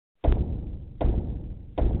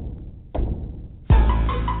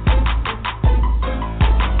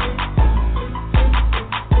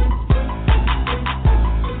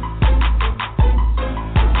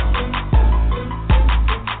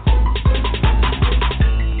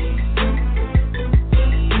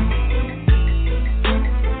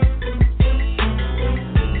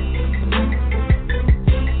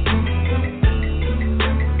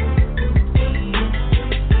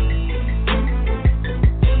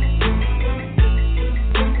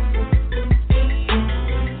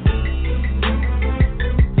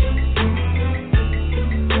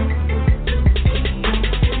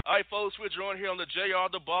the JR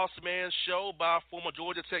the Bossman show by former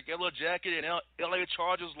Georgia Tech Yellow Jacket and LA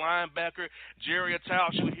Chargers linebacker Jerry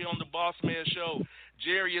Tauscher here on the Bossman show.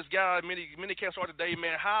 Jerry has got many camps start today,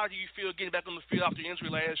 man. How do you feel getting back on the field after your injury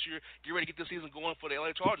last year? Get ready to get the season going for the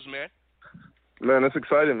LA Chargers, man. Man, it's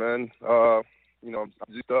exciting, man. I'm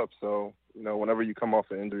juiced up, so whenever you come off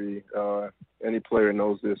an injury, any player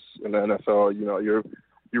knows this in the NFL.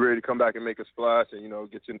 You're ready to come back and make a splash and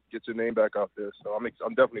get your name back out there. So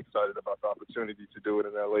I'm definitely excited about the opportunity to do it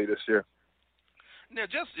in LA this year. Now,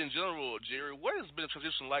 just in general, Jerry, what has been a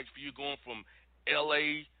transition like for you going from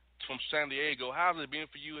LA from San Diego? How's it been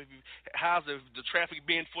for you? How's the traffic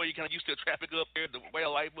been for you? Kind of used to the traffic up there, the way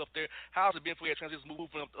of life up there. How's it been for you transition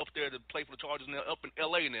moving up there to play for the Chargers now, up in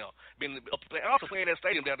LA now? Also playing that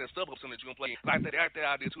stadium down there, StubHub Center that you're going to play. Like that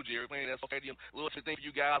idea too, Jerry, playing that stadium. A little thing for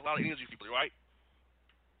you guys, a lot of energy for you, right?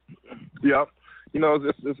 Yeah.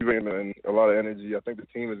 It's been a lot of energy. I think the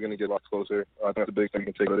team is going to get a lot closer. I think that's a big thing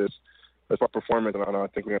we can take of this. That's our performance, and I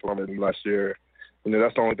think we had performance last year.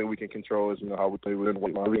 That's the only thing we can control is, how we play within the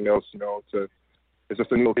white line. Everything else, it's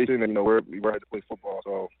just a new location, and, we're ready to play football.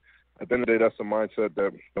 So at the end of the day, that's the mindset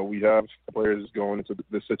that we have players going into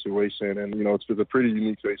this situation. And, it's a pretty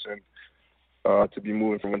unique situation to be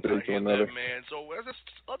moving from one day to another. That, man. So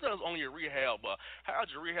other on your rehab, how'd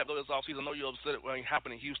your rehab go this offseason? I know you're upset when it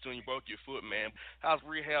happened in Houston and you broke your foot, man. How's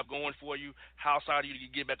rehab going for you? How excited are you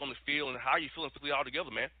to get back on the field, and how are you feeling physically all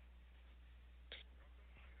together, man?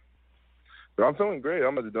 I'm feeling great.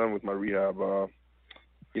 I'm almost done with my rehab. I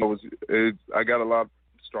got a lot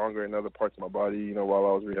stronger in other parts of my body, while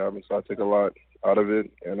I was rehabbing, so I took a lot out of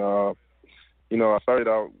it. And, I started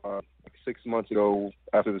out 6 months ago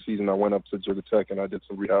after the season. I went up to Georgia Tech, and I did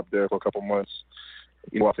some rehab there for a couple months,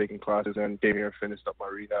 while taking classes, and came here and finished up my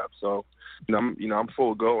rehab. So, I'm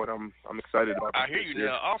full go, and I'm excited about it. I hear you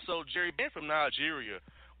now. Also, Jerry, being from Nigeria,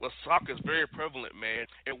 well, soccer is very prevalent, man.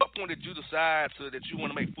 At what point did you decide that you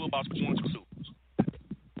want to make football what you want to pursue?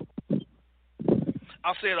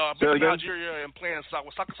 I said, being from Nigeria and playing soccer.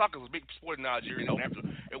 Well, soccer is a big sport in Nigeria.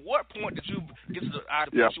 At what point did you get to the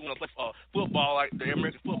idea that you want to play football, like the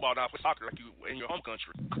American football, not play soccer like you in your home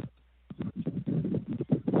country?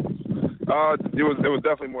 It was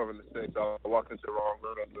definitely more of a mistake. I walked into the wrong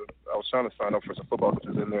room. I was trying to sign up for some football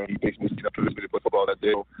coaches in there. He basically said I could play football that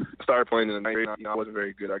day. I started playing in the ninth grade. I wasn't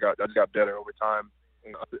very good. I just got better over time,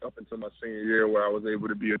 up until my senior year, where I was able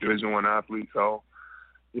to be a Division I athlete. So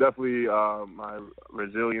definitely my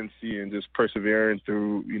resiliency and just persevering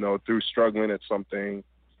through struggling at something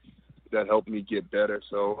that helped me get better.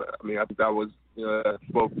 So I think that was that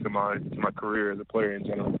spoke to my career as a player in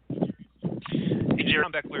general. Hey, Jerry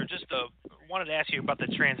Beckler, just wanted to ask you about the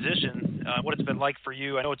transition, what it's been like for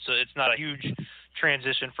you. I know it's not a huge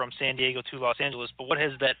transition from San Diego to Los Angeles, but what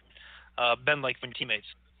has that been like for your teammates?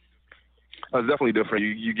 It's definitely different.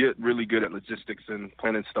 You get really good at logistics and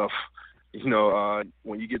planning stuff.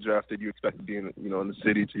 When you get drafted, you expect to be in the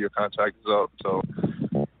city till your contract is up. So,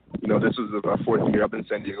 this was my fourth year. I've been in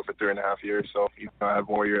San Diego for 3.5 years. So, I have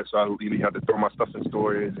 1 year. So I have to throw my stuff in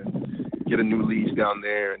storage and get a new lease down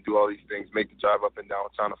there and do all these things, make the drive up and down,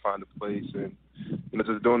 trying to find a place, and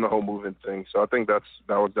just doing the whole moving thing. So I think that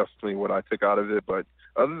was definitely what I took out of it. But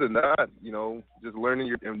other than that, just learning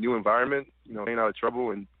your new environment, staying out of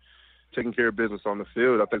trouble and taking care of business on the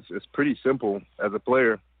field. I think it's pretty simple as a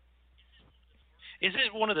player. Is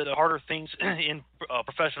it one of the harder things in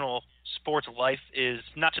professional sports life is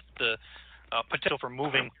not just the potential for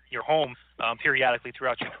moving your home periodically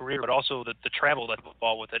throughout your career, but also the travel that's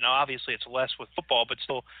involved with it? Now, obviously, it's less with football, but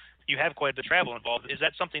still you have quite a bit of travel involved. Is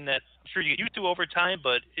that something that I'm sure you get used to over time,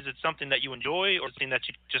 but is it something that you enjoy or something that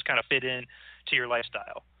you just kind of fit in to your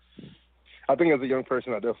lifestyle? I think as a young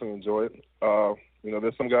person, I definitely enjoy it.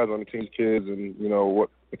 There's some guys on the team's kids and,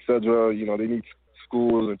 et cetera, they need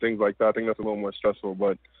schools and things like that. I think that's a little more stressful.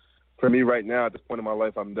 But for me right now, at this point in my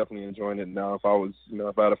life, I'm definitely enjoying it now. If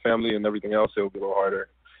I had a family and everything else, it would be a little harder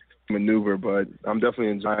to maneuver. But I'm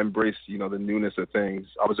definitely enjoying, I embrace, the newness of things.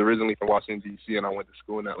 I was originally from Washington, D.C., and I went to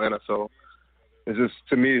school in Atlanta. So it's just,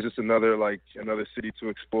 to me, it's just another city to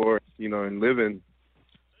explore, and live in.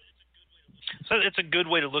 So it's a good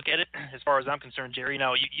way to look at it as far as I'm concerned, Jerry.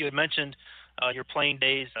 Now, you had mentioned your playing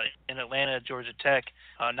days in Atlanta, Georgia Tech,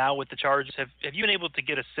 now with the Chargers. Have you been able to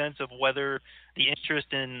get a sense of whether the interest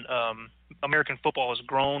in American football has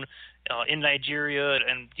grown in Nigeria,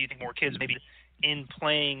 and do you think more kids maybe in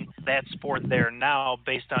playing that sport there now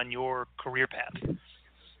based on your career path?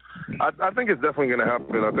 I think it's definitely going to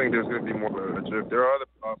happen. I think there's going to be more of a drift. There are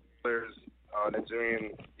other players,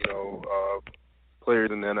 Nigerian,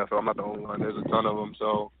 players in the NFL. I'm not the only one. There's a ton of them.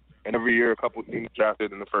 So, and every year a couple teams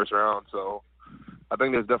drafted in the first round. So, I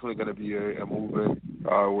think there's definitely going to be a movement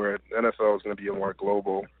where the NFL is going to be more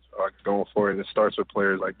global going forward. And it starts with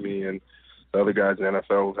players like me and the other guys in the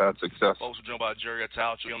NFL who've had success. Folks, we're joined by Jerry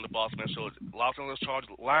Talchi on the Bossman Show. Los Angeles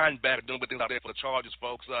Chargers linebacker doing good things out there for the Chargers,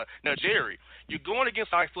 folks. Now, Jerry, you're going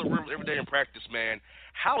against Ike Phillip Rivers every day in practice, man.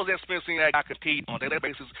 How is that experience seeing that guy compete on a daily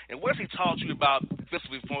basis? And what has he taught you about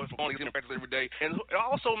defensively for going in practice every day? And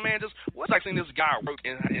also, man, just what's like seeing this guy work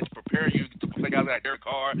and prepare you to play guys like Derek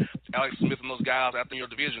Carr, Alex Smith, and those guys out in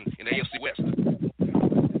your division in the AFC West?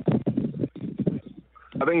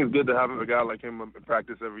 I think it's good to have a guy like him in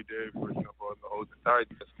practice every day for the whole entire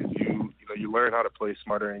because you learn how to play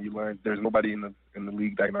smarter and you learn there's nobody in the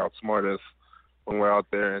league that can outsmart us when we're out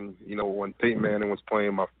there. And when Peyton Manning was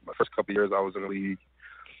playing my first couple of years I was in the league,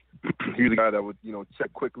 he was the guy that would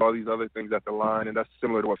check quick all these other things at the line, and that's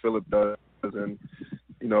similar to what Phillip does. And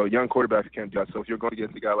young quarterbacks can't do that. So if you're going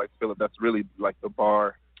against a guy like Phillip, that's really like the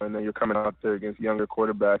bar. And then you're coming out there against younger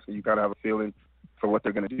quarterbacks, and you kind of have a feeling for what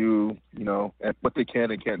they're going to do, and what they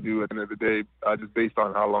can and can't do at the end of the day, just based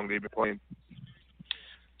on how long they've been playing.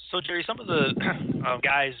 So, Jerry, some of the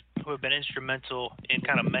guys who have been instrumental in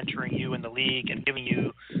kind of mentoring you in the league and giving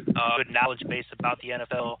you good knowledge base about the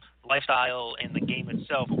NFL lifestyle and the game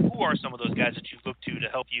itself, who are some of those guys that you look to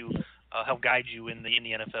help you, help guide you in the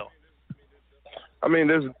NFL?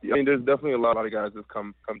 There's definitely a lot of guys that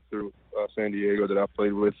come through San Diego that I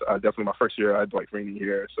played with. Definitely my first year I had Dwight Freeney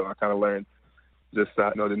here, so I kind of learned just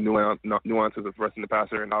the nuances of rushing the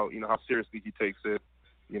passer and how seriously he takes it,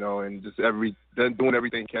 and just doing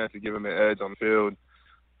everything he can to give him an edge on the field.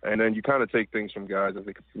 And then you kind of take things from guys as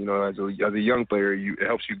a young player, it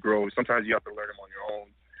helps you grow. Sometimes you have to learn them on your own,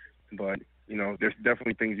 but there's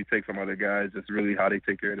definitely things you take from other guys. It's really how they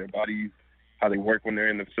take care of their bodies, how they work when they're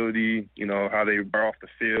in the facility, how they are off the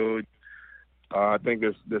field. I think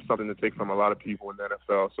there's something to take from a lot of people in the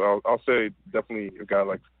NFL. So I'll say definitely a guy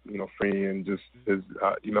like Freeney and just his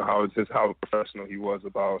how professional he was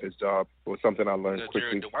about his job was something I learned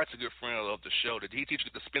quickly. Jerry, Dwight's a good friend of the show. Did he teach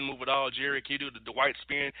you the spin move at all, Jerry? Can you do the Dwight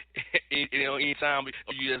spin anytime?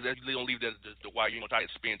 Or you don't leave the Dwight? You don't try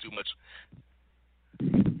to spin too much.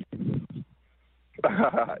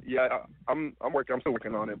 Yeah, I'm still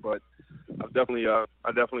working on it, but I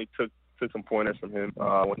definitely took some pointers from him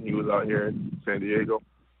when he was out here in San Diego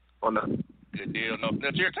on that. Good deal. Now,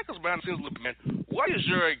 Jerry, take us behind the scenes a little bit, man. What is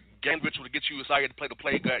your game ritual to get you excited to play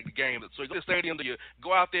the game? So you go to the stadium, do you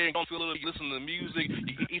go out there and go feel a little, you listen to the music,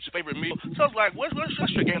 you eat your favorite meal? So it's like, what's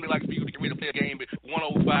your game like for you to get ready to play a game at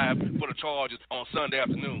 1:05 for the Chargers on Sunday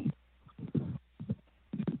afternoon?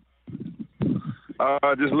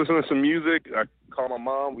 Just listening to some music. I call my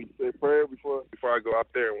mom. We say a prayer before I go out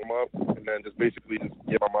there and warm up, and then just basically just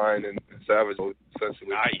get my mind and savage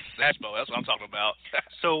essentially. Nice, that's what I'm talking about.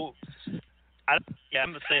 So, I'm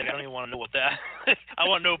gonna say it. I don't even want to know what that. I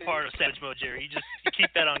want no part of savage mode, Jerry. You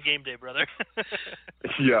keep that on game day, brother.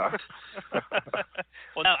 Yeah.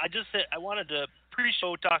 Well, now I wanted to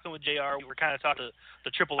pre-show talking with JR. We were kind of talking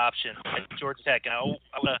the triple option at Georgia Tech, and I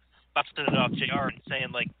want to bounce it off JR and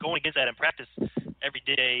saying like going against that in practice every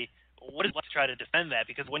day. What is it like to try to defend that?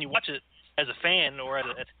 Because when you watch it as a fan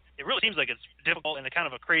it really seems like it's difficult and a kind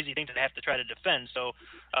of a crazy thing to have to try to defend. So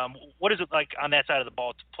what is it like on that side of the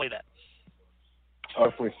ball to play that?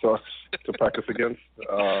 Definitely sucks to practice against.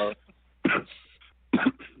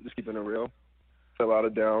 Just keeping it real. It's a lot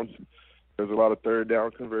of downs. There's a lot of third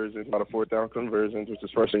down conversions, a lot of fourth down conversions, which is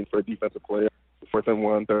frustrating for a defensive player. 4th and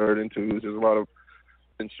 1, 3rd and 2. There's a lot of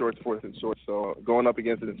shorts, 4th and short. So going up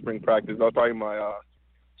against it in spring practice, that was probably my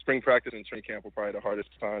spring practice and training camp were probably the hardest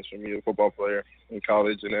times for me as a football player in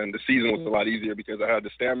college. And then the season was a lot easier because I had the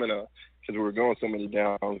stamina because we were going so many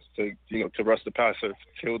downs to rush the passer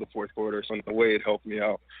till the fourth quarter. So in a way, it helped me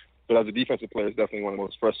out. But as a defensive player, it's definitely one of the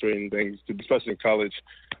most frustrating things, especially in college,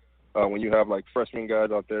 when you have like freshman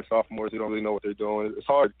guys out there, sophomores who don't really know what they're doing. It's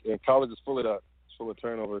hard. And college is full of that. It's full of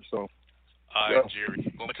turnover. So. All right,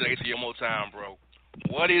 Jerry. Going to the ATL more time, bro.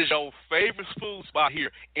 What is your favorite food spot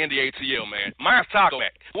here in the ATL, man? Mine's Taco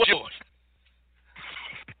Mac. What's yours?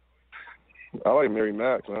 I like Mary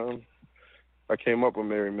Mac, man. I came up with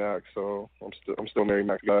Mary Mac, so I'm still Mary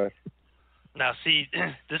Mac guy. Now, see,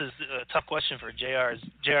 this is a tough question for JR.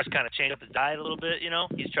 JR's kind of changed up his diet a little bit,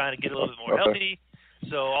 He's trying to get a little bit more healthy.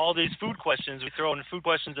 So all these food questions, we throw in food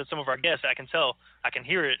questions at some of our guests. I can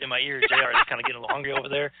hear it in my ear. JR is kind of getting a little hungry over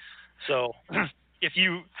there. So if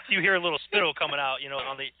you hear a little spittle coming out,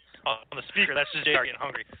 on the speaker, that's just JR getting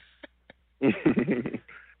hungry.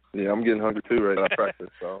 Yeah, I'm getting hungry too right now. I practice,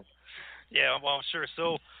 so. Yeah, well, I'm sure.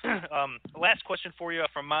 So, last question for you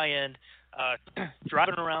from my end.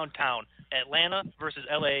 Driving around town, Atlanta versus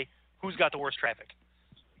LA, who's got the worst traffic?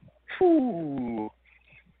 Ooh,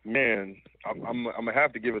 Man, I'm gonna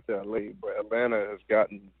have to give it to LA, but Atlanta has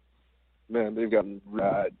gotten, man, they've gotten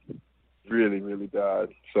bad, really, really bad.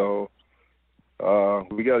 So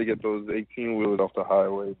we got to get those 18 wheelers off the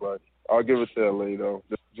highway. But I'll give it to LA though.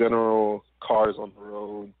 Just general cars on the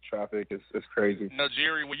road, traffic is crazy. Now,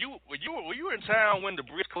 Jerry, were you in town when the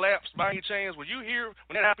bridge collapsed by any chance? Were you here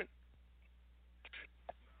when that happened?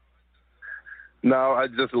 No, I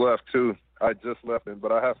just left too. I just left it,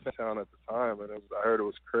 but I have been town at the time, and I heard it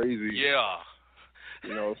was crazy. Yeah.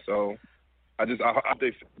 So I hope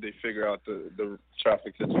they figure out the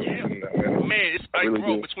traffic situation. Yeah. Man, it's like, really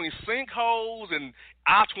bro, good. between sinkholes and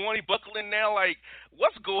I-20 buckling now, like, I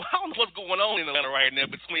don't know what's going on in Atlanta right now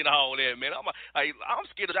between all that, man. I'm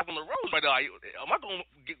scared to drive on the roads right now. Like, am I going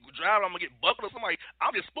to drive? I'm going to get buckled or something? Like,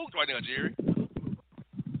 I'm just spooked right now, Jerry.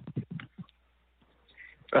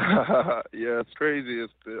 Yeah, it's crazy.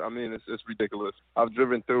 It's ridiculous. I've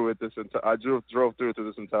driven through it I drove through it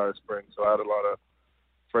this entire spring, so I had a lot of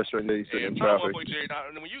frustration in traffic. Jerry, now,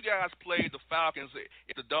 when you guys played the Falcons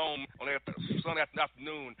at the Dome on that Sunday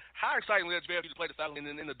afternoon, how exciting was it for you to play the Falcons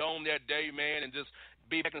in the Dome that day, man, and just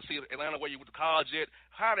be back and see Atlanta where you went to college at?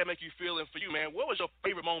 How did that make you feel? And for you, man, what was your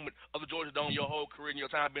favorite moment of the Georgia Dome, your whole career, and your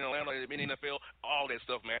time being in Atlanta, in the NFL, all that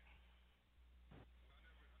stuff, man?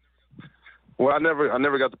 Well, I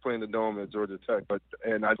never got to play in the Dome at Georgia Tech,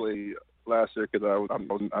 and I played last year because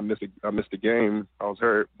I missed the game. I was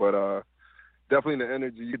hurt, but definitely the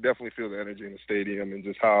energy. You definitely feel the energy in the stadium, and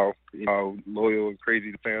just how loyal and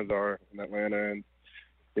crazy the fans are in Atlanta, and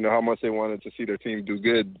how much they wanted to see their team do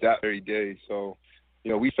good that very day. So,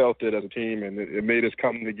 we felt it as a team, and it made us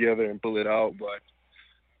come together and pull it out. But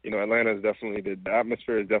Atlanta is definitely the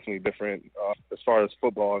atmosphere is definitely different as far as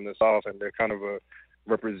football in the South, and they're kind of a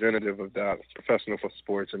representative of that. It's professional for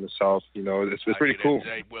sports in the South. It's pretty cool.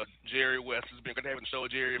 Well, Jerry West, it's been good having the show,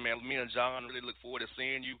 Jerry. Man, me and John really look forward to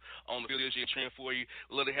seeing you on the field this year, cheering for you.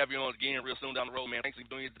 We'll love to have you on again real soon down the road, man. Thanks for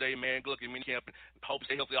doing it today, man. Good luck in minicamp. Hope you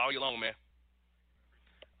stay healthy all year long, man.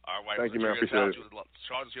 All right. Thank you, man. Appreciate it.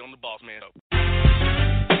 Chargers here on the Boss, man.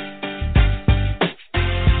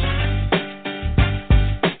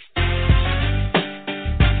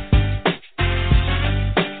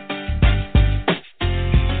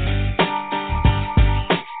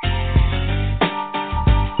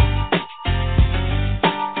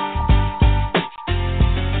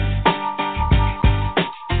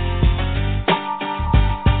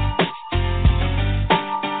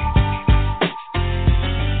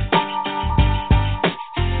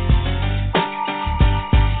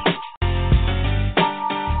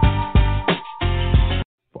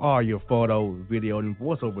 All your photo, video, and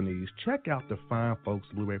voiceover needs, check out the fine folks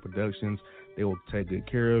at Blueberry Productions. They will take good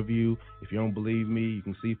care of you. If you don't believe me, you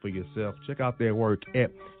can see for yourself. Check out their work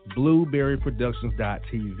at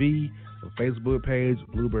blueberryproductions.tv, a Facebook page,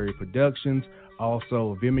 Blueberry Productions,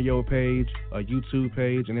 also a Vimeo page, a YouTube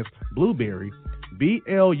page, and it's Blueberry,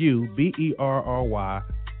 Bluberry,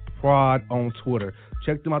 Prod on Twitter.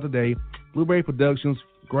 Check them out today. Blueberry Productions,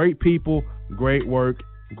 great people, great work,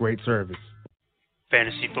 great service.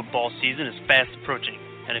 Fantasy football season is fast approaching,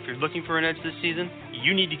 and if you're looking for an edge this season,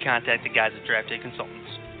 you need to contact the guys at Draft Day Consultants.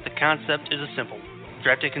 The concept is a simple.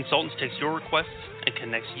 Draft Day Consultants takes your requests and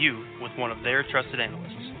connects you with one of their trusted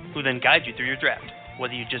analysts, who then guide you through your draft,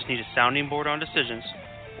 whether you just need a sounding board on decisions,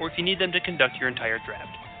 or if you need them to conduct your entire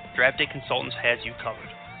draft. Draft Day Consultants has you covered.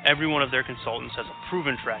 Every one of their consultants has a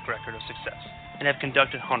proven track record of success, and have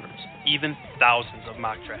conducted hundreds, even thousands of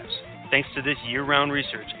mock drafts. Thanks to this year-round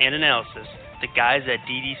research and analysis, the guys at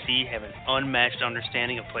DDC have an unmatched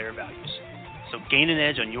understanding of player values. So gain an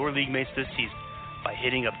edge on your league mates this season by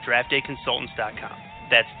hitting up draftdayconsultants.com.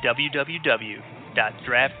 That's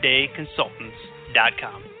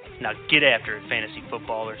www.draftdayconsultants.com. Now get after it, fantasy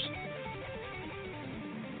footballers.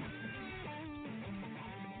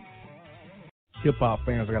 Hip-hop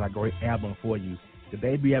fans, I got a great album for you. The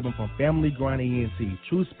debut album from Family Grind ENT,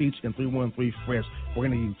 True Speech and 313 Fresh. We're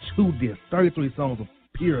going to give you 2 discs, 33 songs of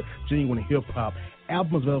pure, genuine hip-hop.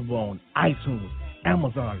 Albums available on iTunes,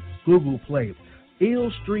 Amazon, Google Play,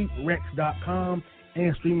 illstreetrex.com,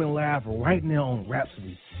 and streaming live right now on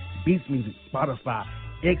Rhapsody, Beats Music, Spotify,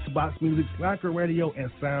 Xbox Music, Slacker Radio, and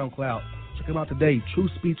SoundCloud. Check them out today. True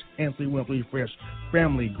Speech and 313 Fresh.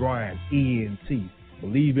 Family Grind ENT.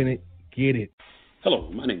 Believe in it. Get it.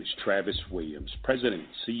 Hello, my name is Travis Williams, President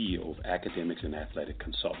and CEO of Academics and Athletic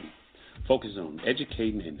Consulting, focusing on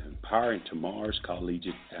educating and empowering tomorrow's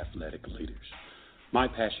collegiate athletic leaders. My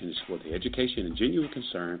passion is for the education and genuine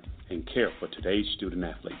concern and care for today's student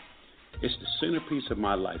athlete. It's the centerpiece of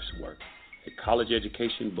my life's work. A college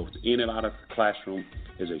education, both in and out of the classroom,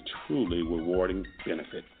 is a truly rewarding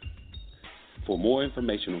benefit. For more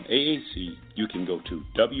information on AAC, you can go to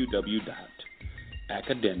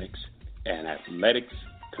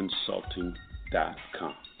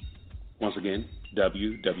www.academicsandathleticsconsulting.com. Once again,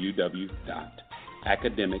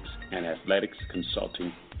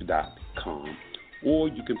 www.academicsandathleticsconsulting.com. Or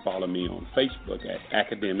you can follow me on Facebook at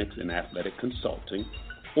Academics and Athletic Consulting,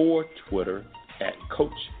 or Twitter at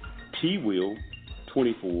Coach T Will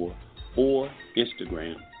 24, or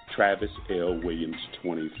Instagram Travis L. Williams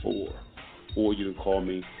 24. Or you can call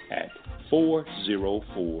me at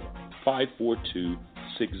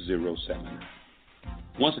 404-542-6079.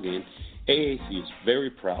 Once again, AAC is very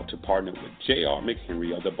proud to partner with J.R.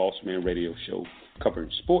 McHenry of the Bossman Radio Show,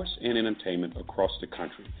 covering sports and entertainment across the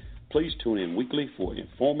country. Please tune in weekly for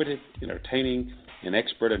informative, entertaining, and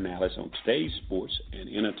expert analysis on today's sports and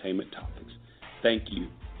entertainment topics. Thank you.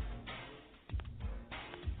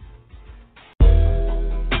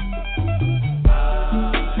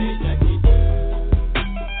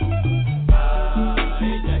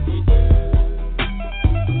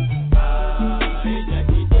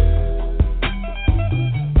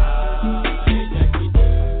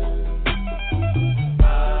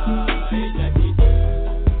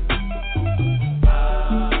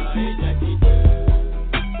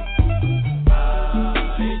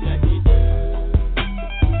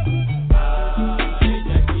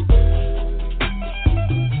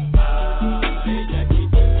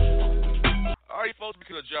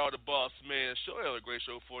 The Bossman Show. I have a great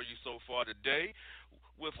show for you so far today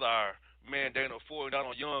with our man Dana Ford down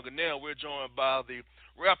on Young, and now we're joined by the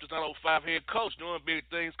Raptors 905 head coach doing big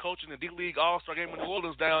things, coaching the D-League All-Star game in New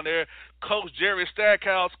Orleans down there, Coach Jerry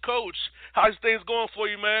Stackhouse. Coach, how's things going for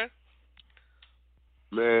you, man?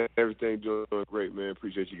 Man, everything doing great, man.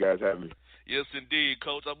 Appreciate you guys having me. Yes, indeed,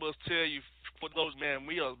 Coach. I must tell you, for those, man,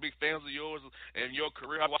 we are big fans of yours and your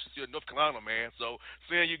career. I watched you in North Carolina, man. So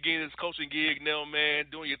seeing you getting this coaching gig now, man,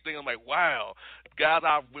 doing your thing, I'm like, wow. Guys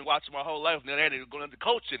I've been watching my whole life now, they're going into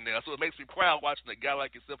coaching now. So it makes me proud watching a guy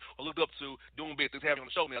like yourself I look up to doing big things, having on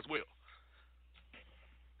the show now as well.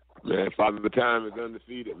 Man, Father Time is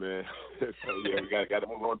undefeated, man. So, yeah, we got to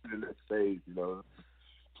move on to the next phase, you know.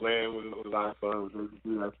 Playing was a lot of fun. We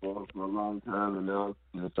do that for a long time, and now,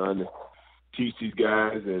 you know, trying to teach these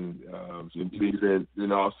guys, and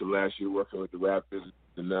then also last year working with the Raptors,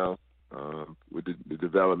 and now with the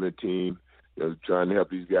development team, you know, trying to help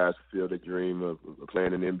these guys fulfill their dream of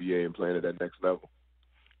playing in the NBA and playing at that next level.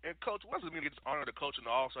 And Coach, what does it mean to get this honor to coach in the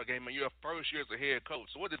All-Star game? And you're first year as a head coach.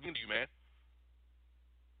 So what does it mean to you, man?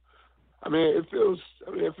 I mean, it feels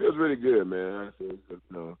really good, man. It's you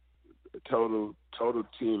know, a total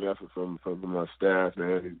team effort from my staff,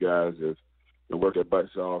 man. These guys have worked their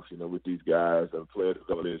butts off, you know, with these guys. Player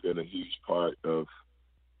development has been a huge part of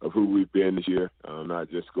who we've been this year. Not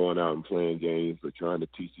just going out and playing games, but trying to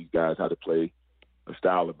teach these guys how to play a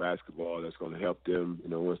style of basketball that's going to help them, you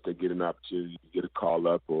know, once they get an opportunity to get a call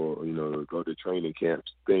up or, you know, go to training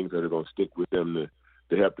camps, things that are going to stick with them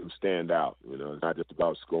to help them stand out. You know, it's not just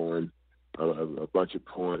about scoring a bunch of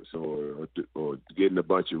points or getting a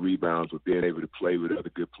bunch of rebounds, but being able to play with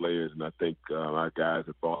other good players. And I think our guys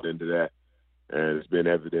have bought into that, and it's been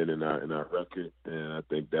evident in our record. And I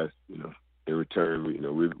think that's, you know, in return,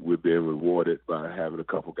 we're being rewarded by having a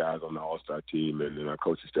couple guys on the All-Star team and our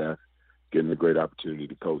coaching staff getting a great opportunity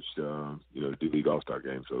to coach, the D-League All-Star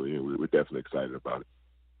game. So we're definitely excited about it.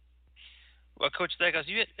 Well, Coach Stackhouse,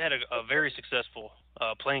 you had a very successful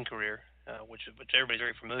playing career, which everybody's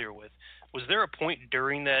very familiar with. Was there a point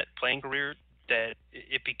during that playing career that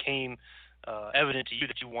it became evident to you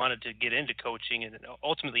that you wanted to get into coaching, and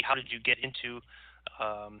ultimately, how did you get into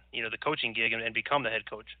the coaching gig and become the head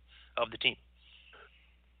coach of the team?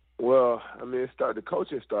 Well, I mean, the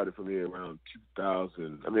coaching started for me around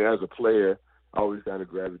 2000. I mean, as a player, I always kind of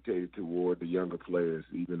gravitated toward the younger players,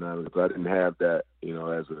 even though I didn't have that, you know,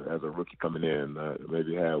 as a rookie coming in.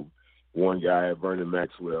 Maybe had one guy, Vernon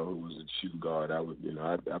Maxwell, who was a shooting guard.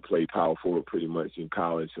 I played power forward pretty much in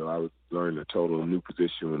college, so I was learning a total new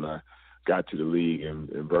position when I got to the league. And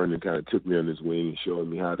Vernon kind of took me on his wing and showed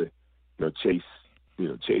me how to, chase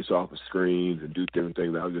off of screens and do different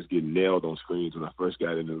things. I was just getting nailed on screens when I first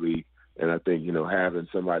got in the league. And I think, having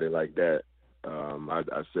somebody like that,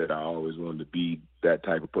 I said I always wanted to be that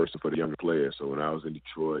type of person for the younger players. So when I was in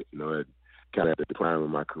Detroit, kind of at the prime of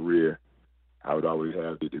my career, I would always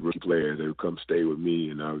have the rookie players. They would come stay with me,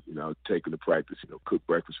 and I would take them to practice, cook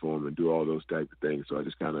breakfast for them and do all those type of things. So I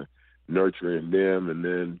just kind of nurturing them, and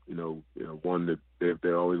then,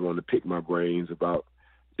 they always wanted to pick my brains about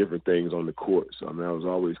different things on the court. So, I was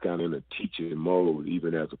always kind of in a teaching mode,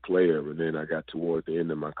 even as a player. And then I got toward the end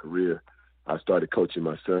of my career, I started coaching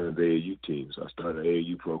my son's AAU team. So I started an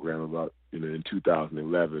AAU program about, in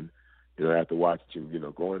 2011. After watching,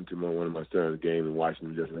 going to one of my son's games and watching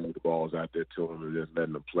him just lay the balls out there to him and just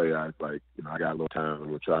letting them play, I was like, I got a little time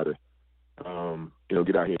and we'll try to,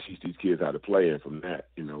 get out here and teach these kids how to play. And from that,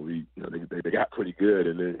 they got pretty good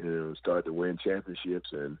and then, started to win championships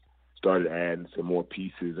and started adding some more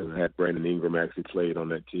pieces. And I had Brandon Ingram actually played on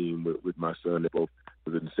that team with my son. They both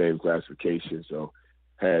was in the same classification. So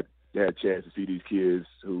had a chance to see these kids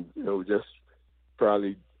who, just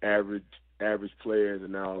probably average players,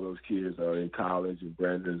 and now all those kids are in college, and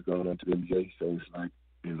Brandon's going on to the NBA. So it's like,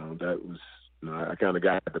 that was, I kind of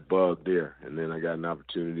got the bug there, and then I got an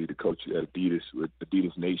opportunity to coach at Adidas with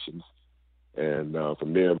Adidas Nations, and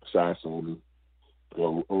from there, Sai sold me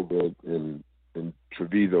over in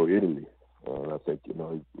Treviso, Italy. I think, he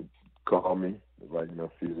called me, like,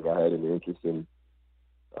 see if I had any interest in,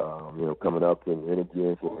 coming up and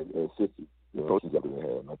interviewing for assistant coaches that we had.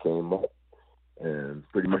 And I came up, and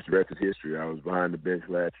pretty much the rest is history. I was behind the bench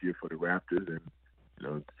last year for the Raptors,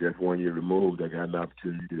 and just 1 year removed, I got an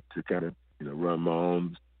opportunity to kind of run my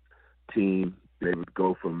own team. Be able to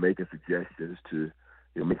go from making suggestions to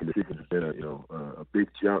making decisions has been a big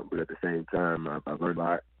jump, but at the same time, I've learned a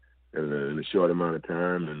lot in a short amount of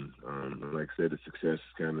time, and like I said, the success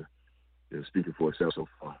is kind of speaking for itself so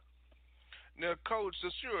far. Now, Coach,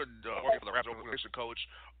 since you're working for the Raptors organization, Coach,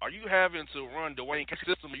 are you having to run Dwayne's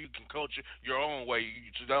system, or you can coach it your own way?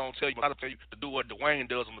 You don't tell you how to tell you to do what Dwayne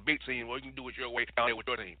does on the big team, or you can do it your way out there with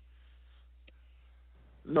your team.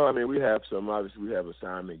 No, I mean, we have obviously we have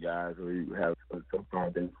assignment guys, or we have some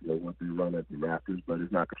foundation what they run at the Raptors, but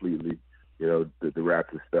it's not completely, the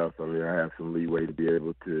Raptors stuff. I mean, I have some leeway to be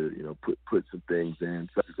able to, put some things in,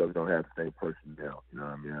 such because we don't have the same personnel.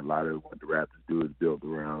 I mean, a lot of what the Raptors do is built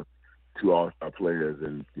around two all-star players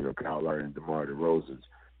and, Kyle Lowry and DeMar DeRozan.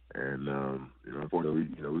 And, unfortunately,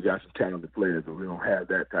 we got some talented players, but we don't have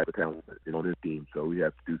that type of talent on this team. So we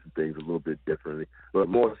have to do some things a little bit differently. But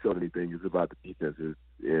more so than anything, it's about the defensive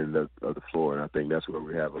end of the floor. And I think that's where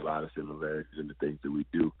we have a lot of similarities in the things that we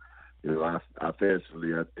do.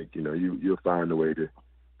 Offensively, I think, you'll find a way to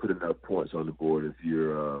put enough points on the board if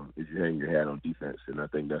you hang your hat on defense. And I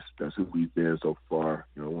think that's who we've been so far.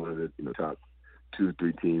 One of the top 2 or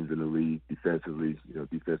 3 teams in the league defensively,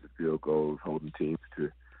 defensive field goals, holding teams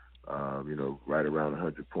to, right around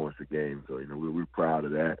 100 points a game. So, we're proud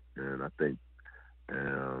of that. And I think,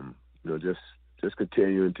 just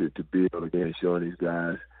continuing to build again, showing these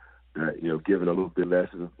guys that, giving a little bit less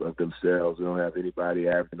of themselves. We don't have anybody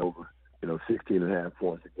averaging over, 16 and a half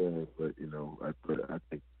points a game. But, I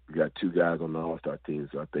think we got 2 guys on the All-Star team.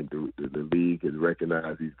 So I think the league has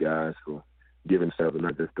recognized these guys for giving themselves,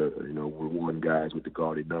 not just rewarding guys with the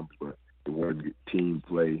gaudy numbers, but the one team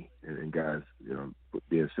play and guys,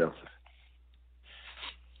 being selfless.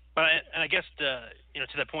 And I guess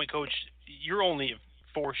to that point, Coach, you're only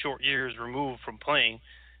 4 short years removed from playing.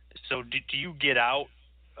 So do you get out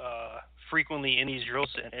frequently in these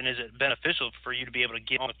drills, and is it beneficial for you to be able to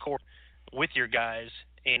get on the court with your guys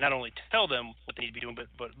and not only tell them what they need to be doing,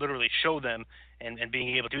 but literally show them and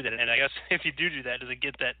being able to do that? And I guess if you do that, does it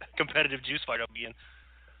get that competitive juice fight up again?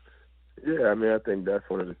 Yeah, I mean, I think that's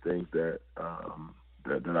one of the things that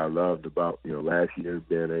that I loved about, last year,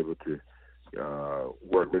 being able to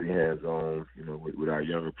work really hands-on, with our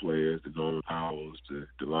younger players, the Norman Powells, to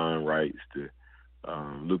DeLon Wrights, to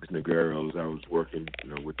Lucas Negreiros. I was working,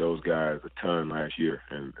 with those guys a ton last year,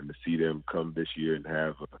 and to see them come this year and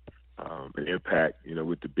have an impact,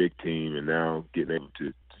 with the big team, and now getting able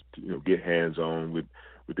to get hands-on with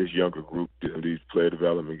this younger group, these player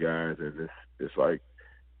development guys, and it's like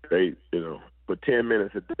they, for 10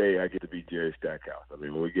 minutes a day, I get to be Jerry Stackhouse. I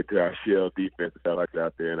mean, when we get to our shell defense, I like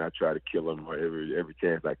out there, and I try to kill them every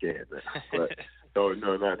chance I can. But no,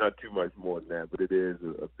 not too much more than that. But it is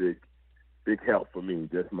a big help for me.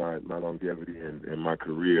 Just my longevity and my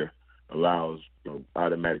career allows,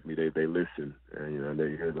 automatically they listen and they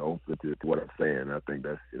hear the open to what I'm saying. I think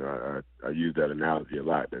that's, I use that analogy a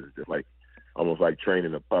lot. That it's just like almost like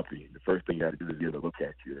training a puppy. The first thing you have to do is get a look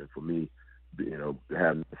at you. And for me,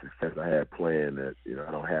 having the success I had playing, that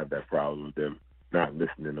I don't have that problem with them not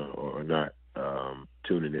listening or not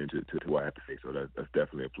tuning in to what I have to say. So that's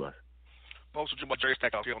definitely a plus. Folks, with Jerry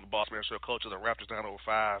Stackhouse here on the Bossman Show, coach of the Raptors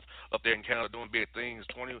 905 up there in Canada, doing big things.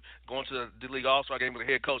 20 going to the League All-Star game with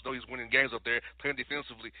the head coach. Know he's winning games up there, playing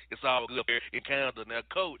defensively. It's all good up there in Canada. Now,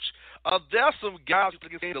 Coach, there's some guys you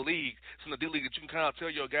think in the league, some of the D-League, that you can kind of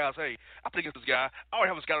tell your guys, hey, I think it's this guy. I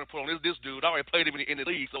already have a scouting report on this dude. I already played him in the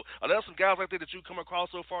league. So are there some guys like that you come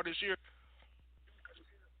across so far this year?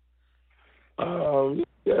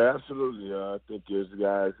 Yeah, Yeah, absolutely. I think there's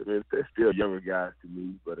guys. I mean, they're still younger guys to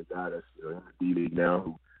me, but a guy that's in the D League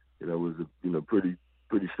now who was a pretty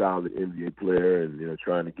solid NBA player, and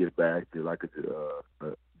trying to get back to like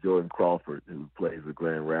a Jordan Crawford who plays with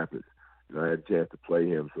Grand Rapids. I had a chance to play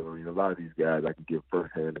him, so a lot of these guys I can give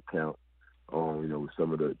firsthand account on, with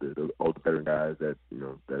some of the older veteran guys that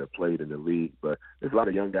that have played in the league. But there's a lot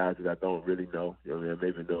of young guys that I don't really know.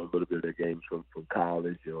 Maybe know a little bit of their games from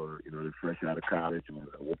college, or they're fresh out of college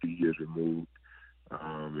or a few years removed.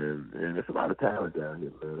 And there's a lot of talent down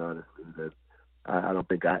here, man. Honestly, that I don't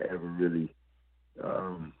think I ever really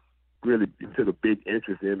took a big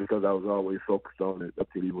interest in, because I was always focused on it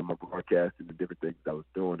up to even my broadcasting and different things I was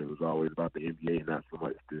doing. It was always about the NBA and not so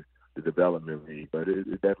much the development league. But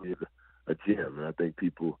it definitely is a gem, and I think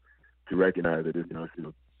people to recognize that it's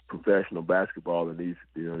professional basketball, and these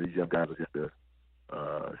young guys are just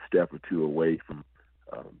a step or two away from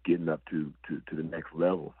getting up to the next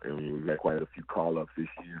level. And we've had quite a few call-ups this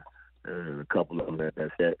year, and a couple of them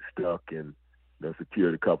that stuck and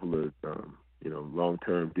secured a couple of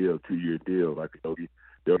long-term deal, 2-year deal, like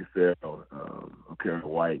Yogi Ferrell, or Karen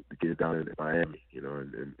White to get it down in Miami,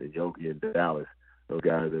 and Yogi in Dallas. Those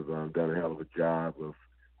guys have done a hell of a job of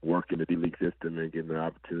working the D-League system and getting the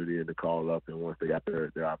opportunity and the call up. And once they got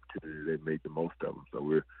their opportunity, they've made the most of them. So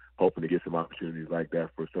we're hoping to get some opportunities like that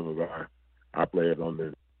for some of our players on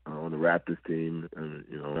the Raptors team, and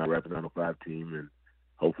our Raptors 905 team, and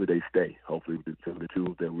hopefully they stay. Hopefully some of the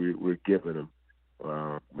tools that we're giving them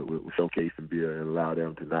we'll showcase and allow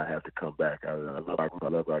them to not have to come back. I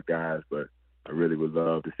love our guys, but I really would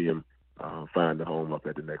love to see them find the home up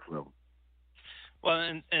at the next level. Well,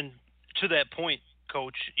 and to that point,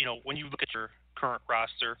 Coach, when you look at your current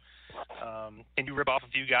roster, can you rip off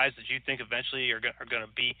a few guys that you think eventually are going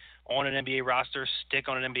to be on an NBA roster, stick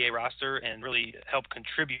on an NBA roster, and really help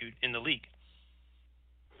contribute in the league?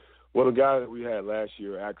 Well, the guy that we had last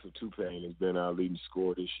year, Axel Tupain, has been our leading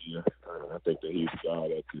scorer this year. I think that he's a guy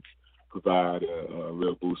that could provide a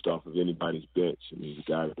real boost off of anybody's bench. I mean, he's a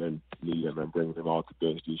guy that doesn't need him. I'm bringing him off the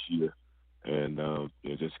bench this year, and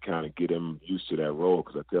just kind of get him used to that role,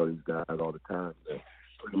 because I tell these guys all the time that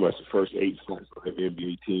pretty much the first 8 spots on the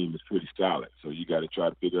NBA team is pretty solid. So you got to try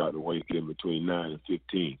to figure out a way to get him between 9 and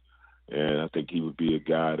 15. And I think he would be a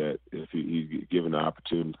guy that, if he's given the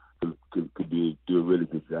opportunity, could do a really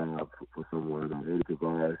good job for someone. Eddie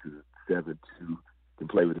Tavares is 7'2", can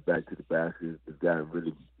play with the back to the basket. Has gotten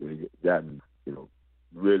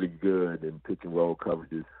really good in pick and roll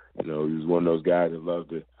coverages. He was one of those guys that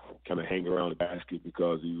loved to kind of hang around the basket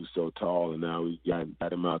because he was so tall, and now we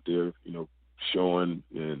got him out there, showing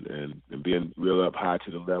and being real up high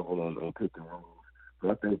to the level on pick and rolls.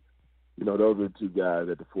 So I think, those are 2 guys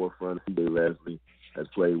at the forefront. C.J. Leslie has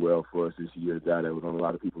played well for us this year, a guy that was on a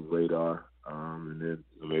lot of people's radar, and then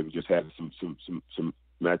maybe just had some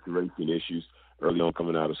maturation issues early on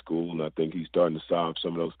coming out of school, and I think he's starting to solve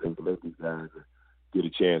some of those things to make these guys get a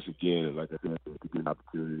chance again, and like I said, to get an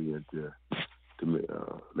opportunity and to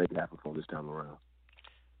make it happen for this time around.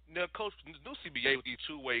 Now, Coach, the new CBA with these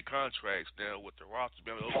 2-way contracts now with the roster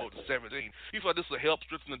being over to 17, you feel like this will help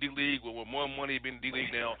strengthen the D-League with more money being in the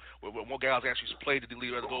D-League now, where more guys actually play the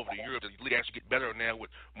D-League rather go over to Europe. The league actually get better now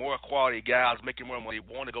with more quality guys making more money,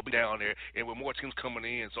 want to go be down there, and with more teams coming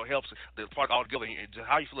in, so it helps the product all together.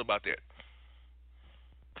 How you feel about that?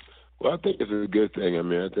 Well, I think it's a good thing. I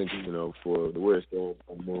mean, I think, for the way it's going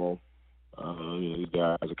now, these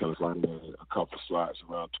guys are kind of sliding in a couple slots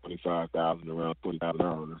around $25,000, around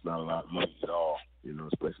 $20,000. That's not a lot of money at all,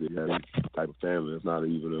 especially if you have this type of family. It's not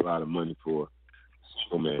even a lot of money for a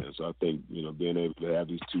single man. So I think, being able to have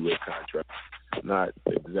these 2-way contracts, not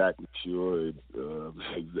exactly sure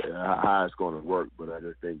how it's going to work, but I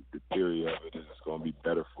just think the theory of it is it's going to be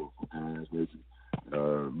better for guys. Maybe a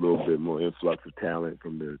little bit more influx of talent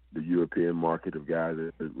from the European market of guys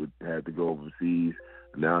that would have to go overseas.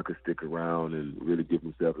 Now could stick around and really give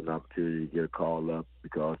themselves an opportunity to get a call up,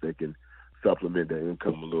 because they can supplement their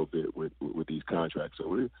income a little bit with these contracts.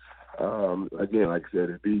 So, again, like I said,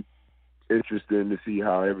 it'd be interesting to see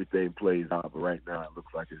how everything plays out. But right now, it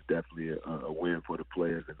looks like it's definitely a win for the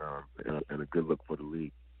players and a good look for the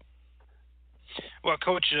league. Well,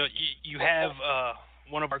 Coach, you have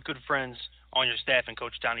one of our good friends on your staff, and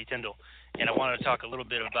Coach Donnie Tyndall, and I wanted to talk a little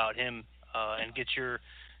bit about him and get your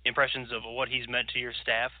impressions of what he's meant to your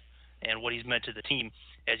staff and what he's meant to the team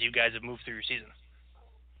as you guys have moved through your season.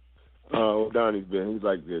 Well, he's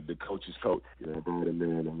like the coach's coach. Brought him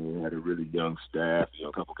in, and we had a really young staff,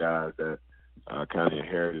 a couple guys that kind of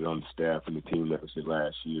inherited on the staff and the team that was there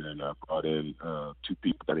last year, and I brought in 2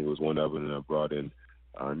 people. I think it was one of them, and I brought in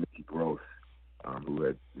Nikki Gross. who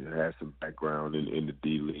has some background in the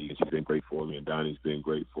D League. She's been great for me, and Donnie's been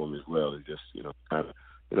great for me as well. It's just, kind of,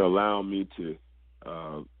 allowing me to,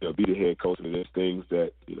 be the head coach. And there's things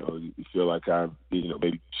that, you feel like I,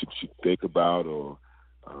 maybe should think about or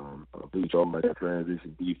be talking about that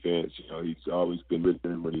transition defense. He's always been with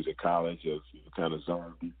them when he was in college of kind of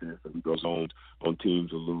zone defense. So he goes on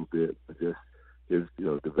teams a little bit, but just his,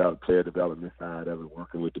 player development side of it,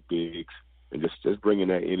 working with the bigs. And just bringing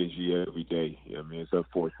that energy every day. It's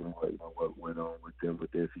unfortunate what went on with them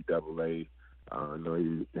with the NCAA. I know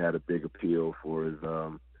he had a big appeal for his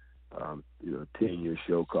 10-year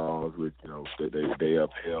show calls, which they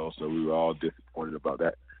upheld. So we were all disappointed about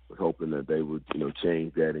that. Was hoping that they would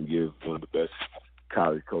change that and give one of the best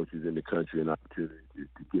college coaches in the country an opportunity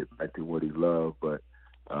to get back to what he loved. But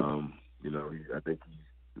I think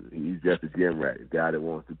he's just a gym rat, a guy that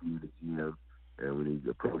wants to be the GM. And when he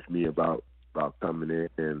approached me about coming in,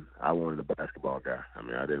 and I wanted a basketball guy. I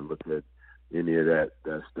didn't look at any of that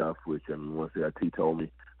stuff, which, once he told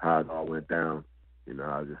me how it all went down,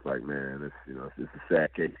 I was just like, man, it's just a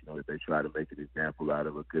sad case, that they try to make an example out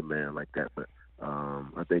of a good man like that. But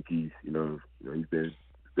I think he's been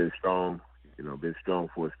strong, been strong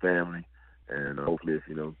for his family. And hopefully, if,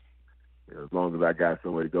 as long as I got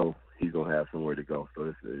somewhere to go, he's going to have somewhere to go.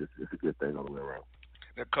 So it's a good thing all the way around.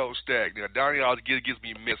 Now, Coach Stack, Donnie always gives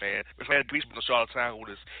me mess, man. If I had Gleason on Charlotte Town with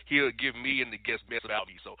us, he'll give me and the guests mess about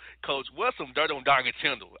me. So, Coach, what's some dirt on Donnie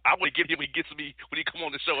Tyndall? I want to give him when he gets me, when he come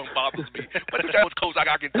on the show and bothers me. But if that was Coach, I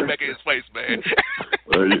can come back in his face, man.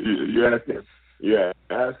 Well, you asked him. Yeah,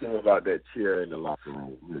 ask him about that chair in the locker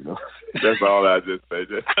room. That's all I just say.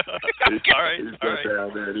 All right. He sat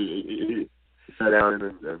down there. He sat down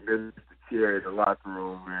in the chair in the locker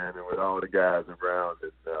room, man, and with all the guys around,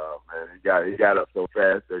 and man, he got up so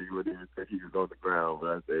fast that you wouldn't even think he was on the ground.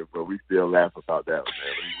 But we still laugh about that one,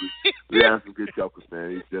 man. We have some good jokers,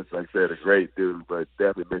 man. He's just, like I said, a great dude, but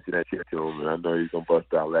definitely mention that chair to him, and I know he's gonna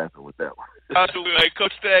bust out laughing with that one. Absolutely. Hey,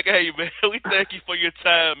 Coach Stack, hey, man, we thank you for your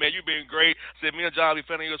time, man. You've been great. Said me and John have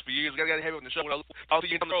been fan of yours for years. Got to have you on the show. I'll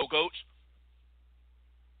see you on the road, Coach.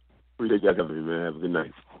 Appreciate you having me, man. Have a good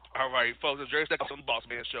night. All right, folks, it's Jerry Stack on the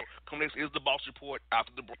Bossman Show. Coming next is the Boss Report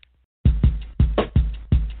after the break.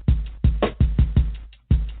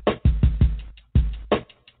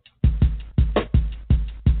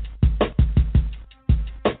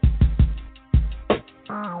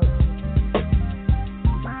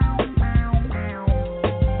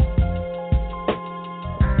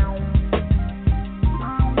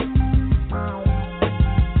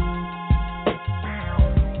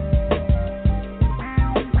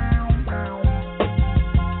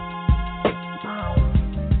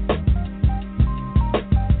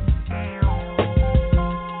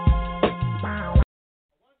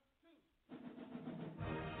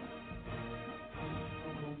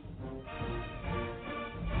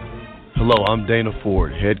 Hello, I'm Dana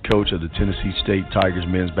Ford, head coach of the Tennessee State Tigers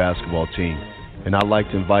men's basketball team, and I'd like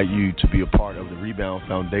to invite you to be a part of the Rebound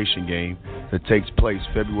Foundation game that takes place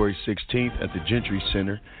February 16th at the Gentry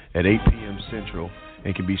Center at 8 p.m. Central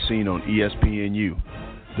and can be seen on ESPNU.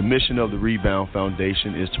 The mission of the Rebound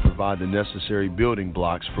Foundation is to provide the necessary building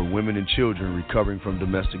blocks for women and children recovering from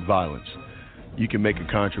domestic violence. You can make a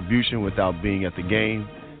contribution without being at the game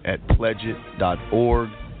at pledgeit.org,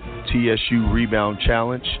 TSU Rebound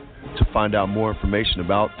Challenge. To find out more information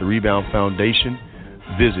about the Rebound Foundation,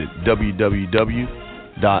 visit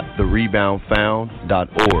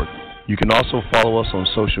www.thereboundfound.org. You can also follow us on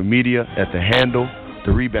social media at the handle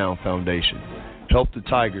The Rebound Foundation. Help the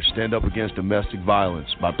Tigers stand up against domestic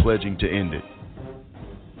violence by pledging to end it.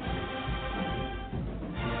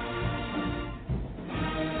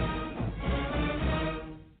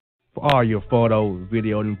 For all your photo,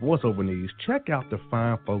 video, and voiceover needs, check out the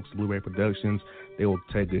fine folks at Blueberry Productions. They will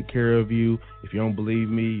take good care of you. If you don't believe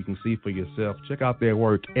me, you can see for yourself. Check out their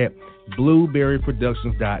work at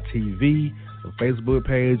blueberryproductions.tv, the Facebook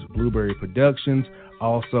page, Blueberry Productions,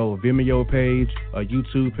 also a Vimeo page, a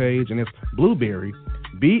YouTube page, and it's Blueberry,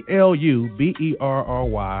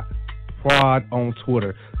 BLUBERRY, Prod on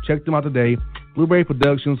Twitter. Check them out today. Blueberry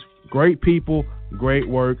Productions, great people, great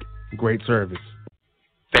work, great service.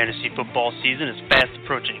 Fantasy football season is fast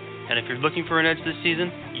approaching, and if you're looking for an edge this season,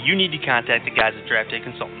 you need to contact the guys at Draft Day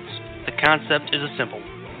Consultants. The concept is simple.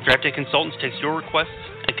 Draft Day Consultants takes your requests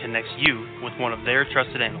and connects you with one of their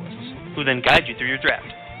trusted analysts, who then guide you through your draft,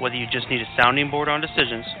 whether you just need a sounding board on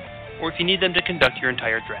decisions, or if you need them to conduct your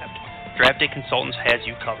entire draft. Draft Day Consultants has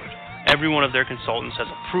you covered. Every one of their consultants has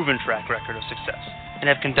a proven track record of success, and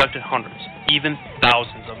have conducted hundreds, even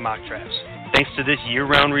thousands of mock drafts. Thanks to this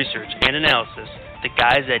year-round research and analysis, the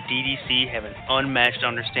guys at DDC have an unmatched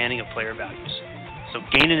understanding of player values. So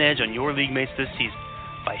gain an edge on your league mates this season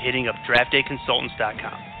by hitting up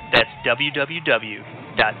draftdayconsultants.com. That's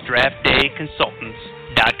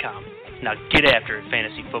www.draftdayconsultants.com. Now get after it,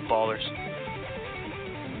 fantasy footballers.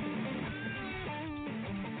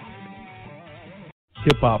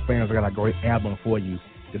 Hip-hop fans, I got a great album for you.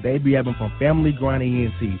 The debut album from Family Grind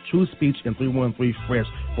ENT, True Speech and 313 Fresh.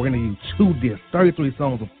 We're going to give you 2 discs, 33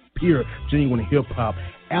 songs of pure, genuine hip-hop.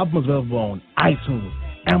 Albums available on iTunes,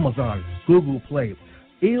 Amazon, Google Play,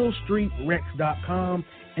 illstreetrex.com,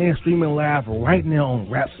 and streaming live right now on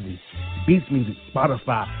Rhapsody, Beats Music,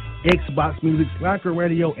 Spotify, Xbox Music, Slacker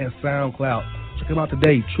Radio, and SoundCloud. Check them out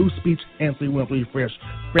today. True Speech and 313 Fresh.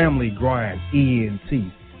 Family Grind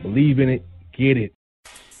ENT. Believe in it. Get it.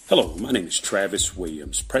 Hello, my name is Travis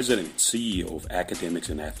Williams, President and CEO of Academics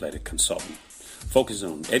and Athletic Consulting, focusing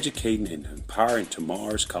on educating and empowering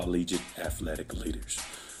tomorrow's collegiate athletic leaders.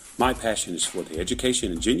 My passion is for the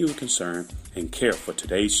education and genuine concern and care for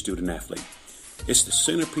today's student athlete. It's the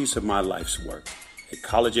centerpiece of my life's work. A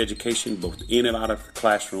college education, both in and out of the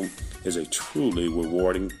classroom, is a truly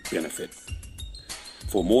rewarding benefit.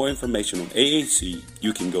 For more information on AAC,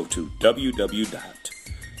 you can go to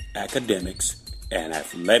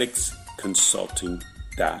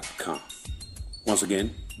www.academicsandathleticsconsulting.com. Once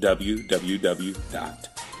again,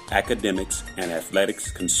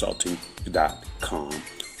 www.academicsandathleticsconsulting.com.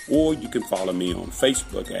 Or you can follow me on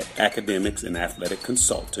Facebook at Academics and Athletic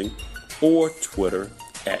Consulting, or Twitter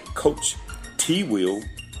at Coach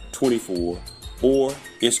TWill24, or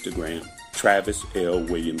Instagram Travis L.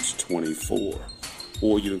 Williams 24.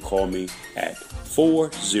 Or you can call me at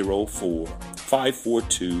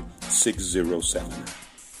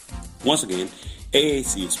 404-542-6079. Once again,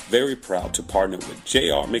 AAC is very proud to partner with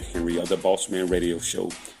J.R. McHenry of the Bossman Radio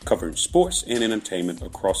Show, covering sports and entertainment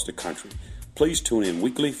across the country. Please tune in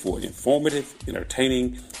weekly for informative,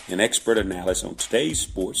 entertaining, and expert analysis on today's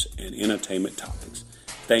sports and entertainment topics.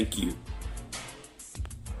 Thank you.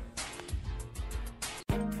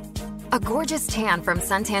 A gorgeous tan from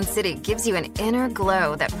Suntan City gives you an inner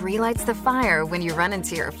glow that relights the fire when you run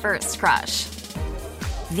into your first crush.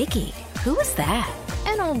 Vicky, who was that?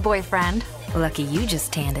 An old boyfriend. Lucky you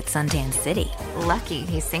just tanned at Suntan City. Lucky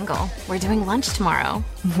he's single. We're doing lunch tomorrow.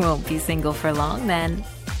 Won't be single for long then.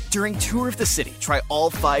 During Tour of the City, try all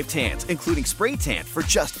 5 tans, including spray tan, for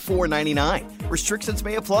just $4.99. Restrictions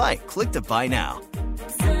may apply. Click to buy now.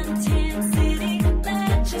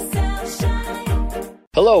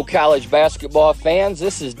 Hello, college basketball fans.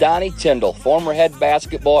 This is Donnie Tyndall, former head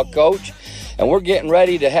basketball coach, and we're getting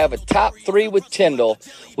ready to have a top 3 with Tyndall,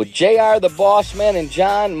 with JR the Bossman and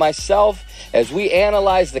John, myself, as we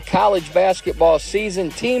analyze the college basketball season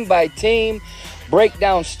team by team, break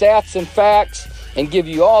down stats and facts, and give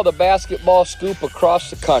you all the basketball scoop across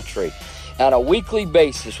the country on a weekly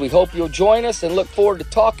basis. We hope you'll join us and look forward to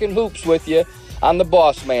talking hoops with you on the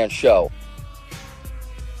Bossman Show.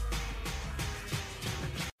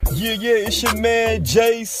 Yeah, it's your man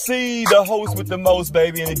JC, the host with the most,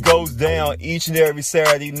 baby, and it goes down each and every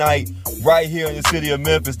Saturday night right here in the city of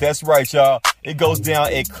Memphis. That's right, y'all. It goes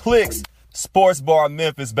down at Clicks Sports Bar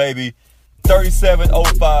Memphis, baby.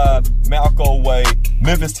 3705 Malco Way,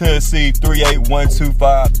 Memphis, Tennessee,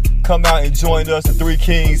 38125. Come out and join us, the Three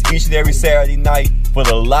Kings, each and every Saturday night for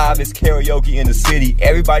the livest karaoke in the city.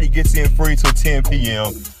 Everybody gets in free till 10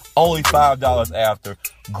 p.m. Only $5 after.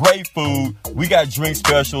 Great food. We got drink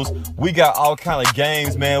specials. We got all kind of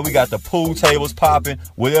games, man. We got the pool tables popping.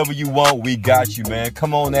 Whatever you want, we got you, man.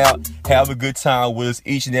 Come on out. Have a good time with us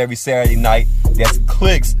each and every Saturday night. That's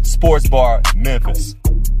Clicks Sports Bar, Memphis.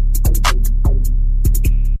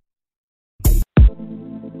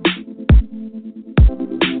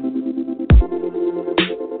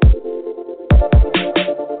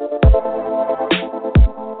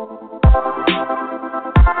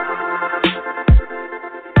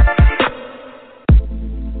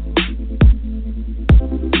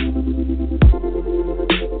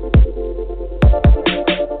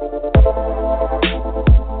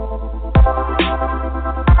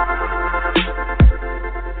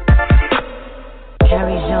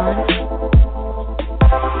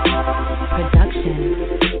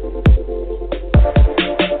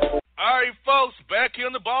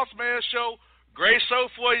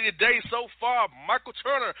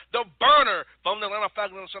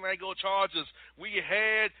 San Diego Chargers. We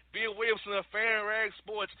had Bill Williamson of Fan Rag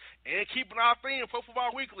Sports, and keeping our theme, Pro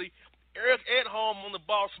Football Weekly, Eric at home on the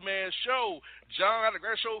Bossman Show. John, I had a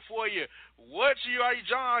great show for you.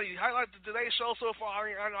 John? You highlighted today's show so far.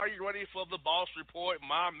 Are you ready for the Boss Report,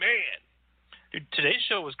 my man? Dude, today's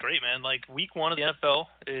show was great, man. Like, week 1 of the NFL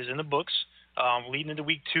is in the books. Leading into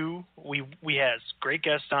week 2, we had great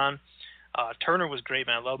guests on. Turner was great,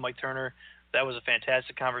 man. I love Mike Turner. That was a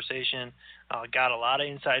fantastic conversation. Got a lot of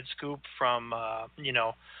inside scoop from,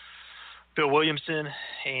 Bill Williamson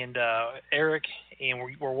and Eric, and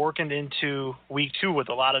we're working into week 2 with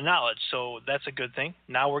a lot of knowledge, so that's a good thing.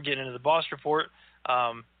 Now we're getting into the Boss Report.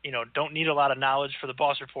 Don't need a lot of knowledge for the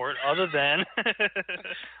Boss Report other than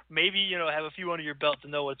maybe, have a few under your belt to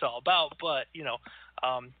know what it's all about, but,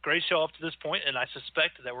 great show up to this point, and I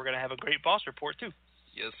suspect that we're going to have a great Boss Report too.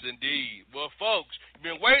 Yes, indeed. Well, folks, you've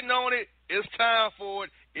been waiting on it. It's time for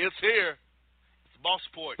it. It's here. It's the Boss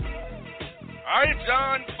Report. All right,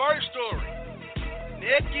 John, first story.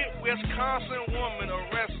 Naked Wisconsin woman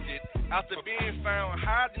arrested after being found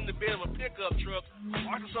hiding in the bed of a pickup truck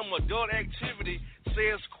watching some adult activity,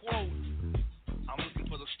 says, quote, I'm looking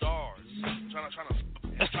for the stars, trying to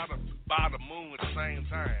buy the moon at the same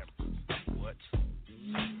time. What?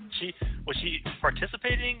 Was she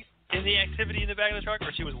participating in the activity in the back of the truck,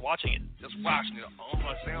 or she was watching it? Just watching it on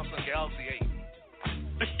her Samsung Galaxy 8.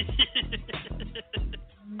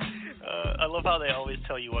 I love how they always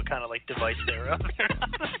tell you what kind of device they're on.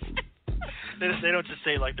 They don't just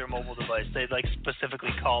say their mobile device. They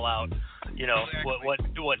specifically call out,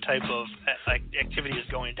 what type of activity is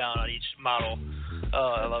going down on each model.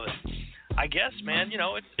 I love it. I guess, man,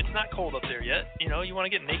 it's not cold up there yet. You want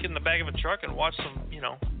to get naked in the back of a truck and watch some,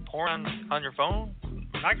 porn on your phone?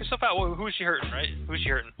 Knock yourself out. Who is she hurting, right? Who is she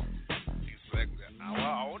hurting? Exactly.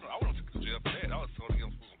 I wouldn't have took the jail for that. I was told to get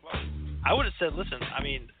some clothes. I would have said, listen, I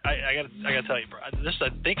gotta tell you, bro. This, I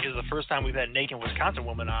think, is the first time we've had naked Wisconsin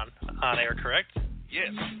woman on air, correct?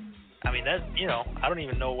 Yes. I mean, that, I don't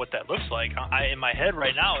even know what that looks like. In my head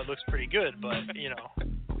right now, it looks pretty good, but,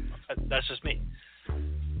 that's just me.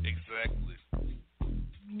 Exactly.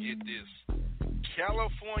 Get this.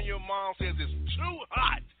 California mom says it's too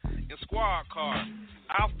hot in squad car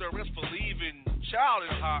after arrest for leaving child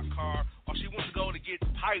in hot car while she went to go to get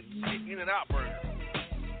piped In-N-Out burger.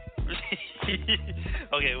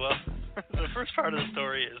 Okay, well, the first part of the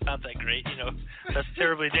story is not that great. That's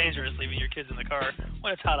terribly dangerous, leaving your kids in the car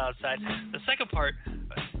when it's hot outside. The second part,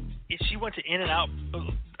 if she went to In-N-Out,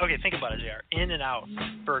 okay, think about it, JR. In-N-Out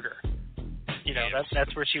burger.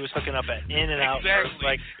 That's where she was hooking up at. In-N-Out.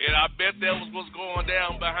 Exactly. And I bet that was what's going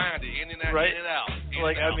down behind it. In-N-Out. Right? In-N-Out.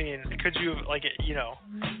 I mean, could you,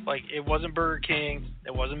 it wasn't Burger King.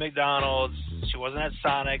 It wasn't McDonald's. She wasn't at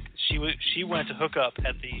Sonic. She went to hook up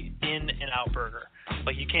at the In-N-Out burger.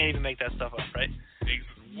 You can't even make that stuff up, right?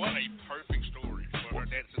 What a perfect story for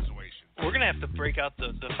that situation. We're going to have to break out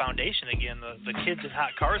the foundation again, the Kids in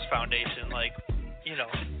Hot Cars Foundation.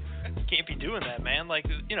 Can't be doing that, man. The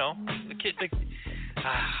kid.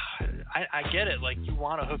 I get it. You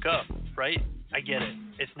want to hook up, right? I get it.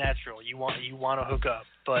 It's natural. You want to hook up,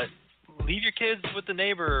 but leave your kids with the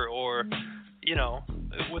neighbor or,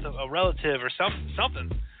 with a relative or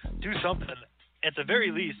something. Do something. At the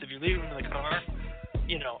very least, if you're leaving them in the car,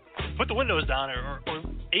 put the windows down or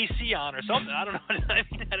AC on or something. I don't know.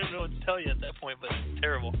 I don't know what to tell you at that point, but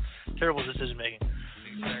terrible decision making.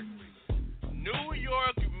 Exactly. New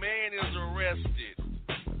York man is arrested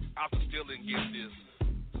after stealing, get this,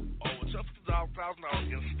 over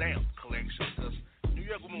 $2,000 in stamp collection because New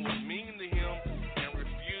York woman was mean to him and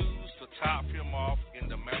refused to top him off in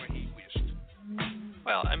the manner he wished.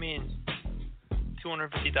 Well, I mean,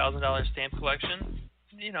 $250,000 stamp collection,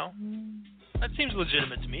 that seems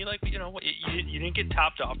legitimate to me. You didn't get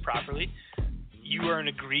topped off properly. You are an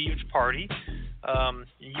aggrieved party.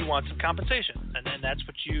 You want some compensation, and that's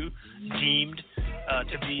what you deemed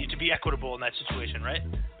to be equitable in that situation, right?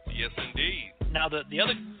 Yes, indeed. Now, the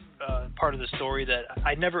other part of the story that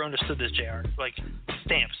I never understood this, JR,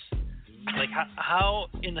 stamps. How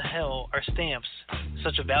in the hell are stamps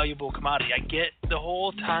such a valuable commodity? I get the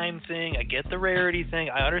whole time thing. I get the rarity thing.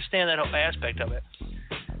 I understand that aspect of it.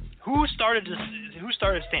 Who started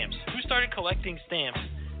stamps? Who started collecting stamps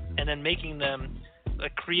and then making them?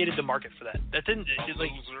 Created the market for that. That didn't.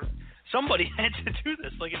 Loser. Somebody had to do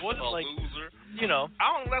this. It wasn't loser. I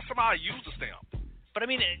don't let somebody use the stamp. But I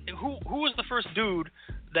mean, who was the first dude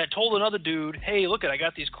that told another dude, "Hey, look I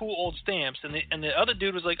got these cool old stamps," and the other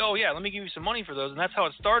dude was like, "Oh yeah, let me give you some money for those," and that's how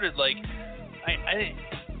it started.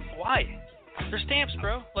 Why? They're stamps,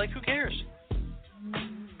 bro. Who cares?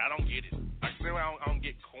 I don't get it. I don't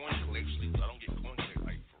get coin collections. I don't get coin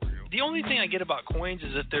collections. For real. The only thing I get about coins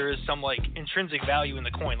is if there is some intrinsic value in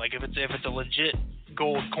the coin. If it's a legit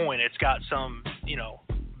gold coin, it's got some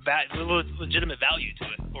legitimate value to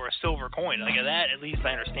it, or a silver coin. That at least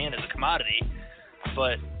I understand as a commodity,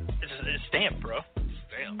 but it's a stamp, bro.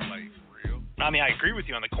 Stamp, for real. I mean, I agree with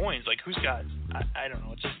you on the coins. Who's got? I don't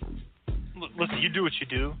know. It's just listen. You do what you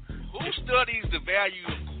do. Who studies the value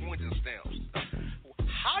of coins and stamps.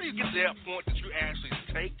 How do you get to that point that you actually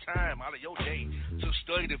take time out of your day to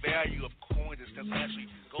study the value of coins and stamps, and actually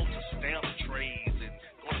go to stamp trades and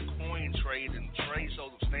go to coin trades and trade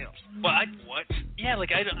those stamps? Well, what? Yeah,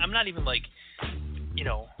 like I'm not even like,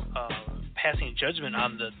 passing judgment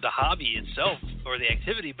on the hobby itself or the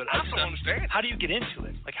activity, but I don't understand. How do you get into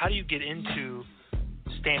it? Like, how do you get into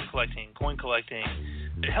stamp collecting, coin collecting?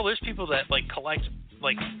 Hell, there's people that like collect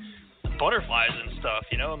like butterflies and stuff,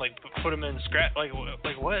 and like put them in scrap. Like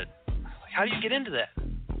what? Like, how do you get into that?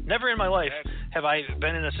 Never in my life have I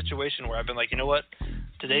been in a situation where I've been like, you know what?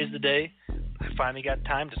 Today's the day. I finally got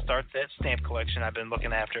time to start that stamp collection I've been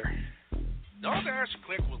looking after. Those I actually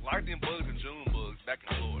collect with lightning bugs and June bugs back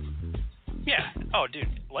in Florida. Yeah. Oh,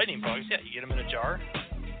 dude, lightning bugs. Yeah, you get them in a jar,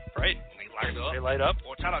 right? They light up. They light up.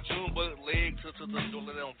 Or tie a June bug leg to let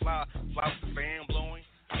them fly with the fan blowing.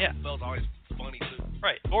 Yeah. That was always funny too.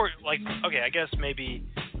 Right. Or like, okay, I guess maybe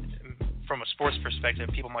from a sports perspective,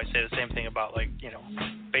 people might say the same thing about like,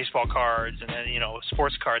 baseball cards and then,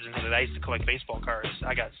 sports cards and things like that. I used to collect baseball cards.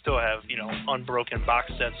 I still have, unbroken box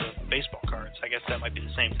sets of baseball cards. I guess that might be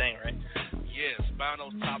the same thing, right? Yes, buying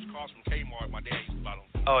those Topps cards from Kmart. My dad used to buy them.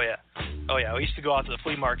 Oh yeah. We used to go out to the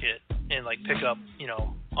flea market and like pick up,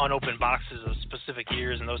 unopened boxes of specific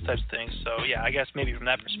years and those types of things. So yeah, I guess maybe from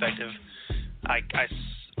that perspective, I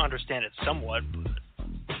understand it somewhat,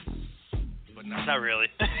 but not really.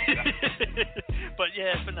 But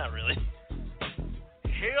not really.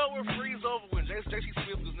 Hell will freeze over when J.C.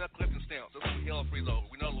 Smith was not collecting stamps. That's when hell will freeze over.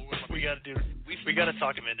 We know we gotta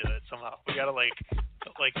talk him into it somehow. We gotta like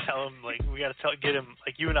tell him, like, we gotta get him,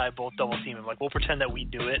 like, you and I both double team him. Like, we'll pretend that we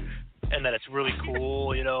do it and that it's really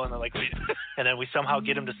cool, and then like and then we somehow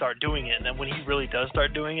get him to start doing it, and then when he really does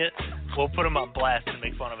start doing it, we'll put him on blast and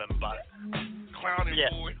make fun of him about it. Clowning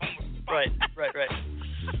boy on the spot. Right.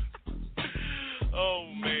 Oh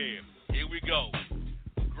man, here we go.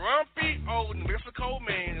 Grumpy old Mexico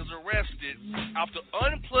man is arrested after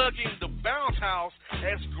unplugging the bounce house at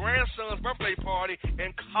his grandson's birthday party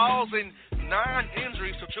and causing 9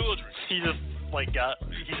 injuries to children. He just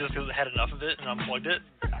had enough of it and unplugged it.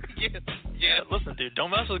 Yeah. Listen, dude, don't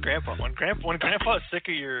mess with Grandpa. When Grandpa is sick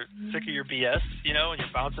of your BS, and you're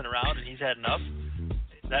bouncing around and he's had enough,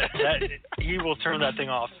 that he will turn that thing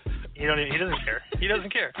off. He doesn't care. He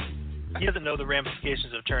doesn't care. He doesn't know the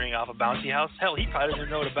ramifications of turning off a bouncy house. Hell, he probably doesn't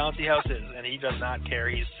know what a bouncy house is, and he does not care.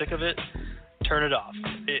 He's sick of it. Turn it off.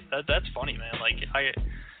 That's funny, man. Like,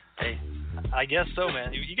 I guess so,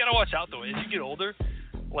 man. You got to watch out, though. As you get older,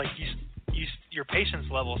 like, your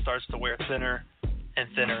patience level starts to wear thinner and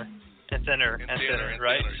thinner and thinner and thinner,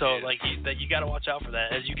 right? So, like, you got to watch out for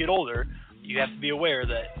that. As you get older, you have to be aware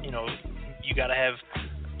that, you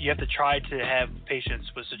have to try to have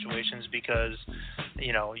patience with situations because,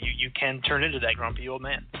 you can turn into that grumpy old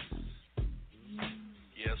man.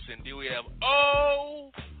 Yes, indeed. We have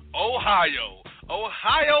Ohio.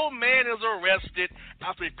 Ohio man is arrested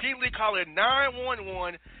after repeatedly calling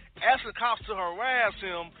 911, asking cops to harass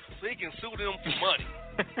him so he can sue them for money.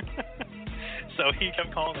 So he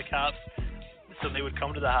kept calling the cops so they would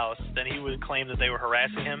come to the house. Then he would claim that they were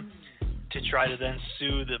harassing him to try to then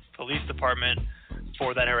sue the police department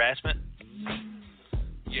for that harassment.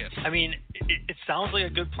 Yes. I mean, it sounds like a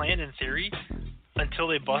good plan in theory until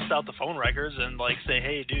they bust out the phone records and like say,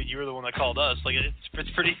 "Hey, dude, you were the one that called us." Like it's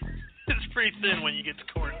pretty thin when you get to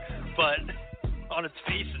court, but on its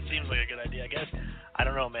face, it seems like a good idea. I guess I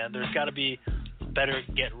don't know, man. There's got to be better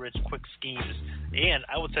get-rich-quick schemes. And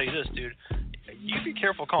I will tell you this, dude. You be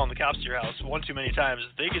careful calling the cops to your house one too many times.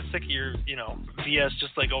 If they get sick of your, BS,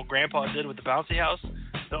 just like old Grandpa did with the bouncy house,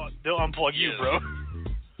 they'll unplug you, bro.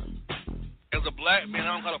 As a black man, I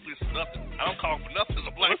don't call the police for nothing. I don't call for nothing as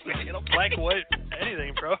a black man. Okay? Black, white,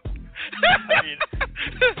 anything, bro. I mean,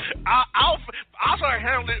 I'll try to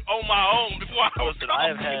handle it on my own before I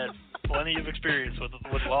have had plenty of experience with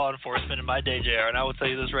law enforcement in my day, JR, and I will tell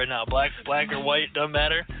you this right now. Black or white, doesn't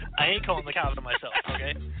matter. I ain't calling the cops to myself,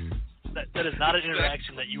 okay? That is not an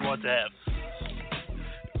interaction that you want to have.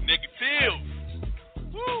 Negative.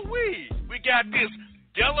 Woo-wee. We got this.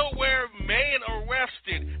 Delaware man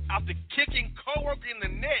arrested after kicking coworker in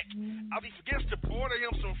the neck after he forgets to order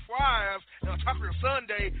him some fries and a taco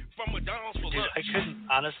Sunday from McDonald's for lunch.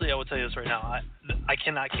 Honestly, I will tell you this right now. I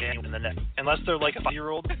cannot kick anyone in the neck. Unless they're like a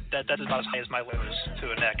 5-year-old, that is about as high as my limit is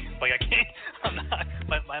to a neck. Like, I can't, I'm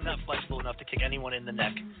not flexible enough to kick anyone in the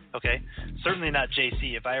neck, okay? Certainly not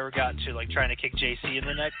JC. If I ever got to, like, trying to kick JC in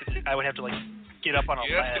the neck, I would have to, like, get up on a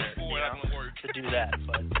ladder to do that.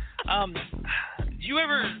 But, you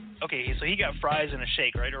ever, okay, so he got fries and a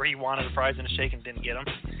shake, right? Or he wanted fries and a shake and didn't get them?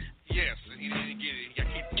 Yes, and he didn't get it.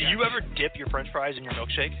 He Do you ever dip your French fries in your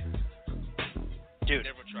milkshake? Dude,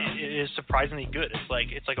 it is surprisingly good.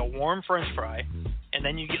 It's like a warm French fry, and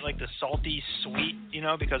then you get like the salty sweet,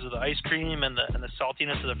 because of the ice cream and the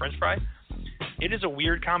saltiness of the French fry. It is a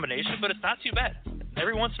weird combination, but it's not too bad.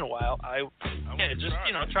 Every once in a while,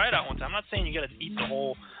 try it out one time. I'm not saying you got to eat the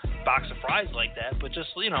whole box of fries like that, but just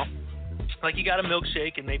like you got a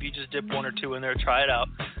milkshake and maybe you just dip one or two in there, try it out.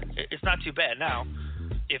 It's not too bad. Now,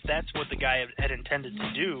 if that's what the guy had intended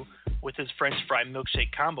to do with his French fry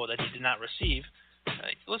milkshake combo that he did not receive,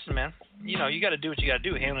 listen, man, you got to do what you got to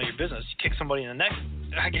do. Handle your business. You kick somebody in the neck,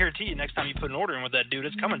 I guarantee you next time you put an order in with that dude,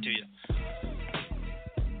 it's coming to you. The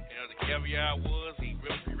caveat was he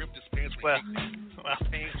ripped his pants.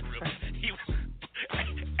 Pants ripped. He was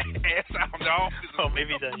ass out off. Well,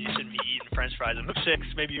 maybe then you shouldn't be eating French fries and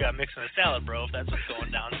milkshakes. Maybe you got mixed in a salad, bro, if that's what's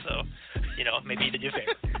going down. So, maybe you did your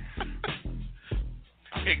favor.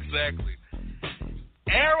 Exactly.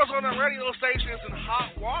 Arizona radio stations in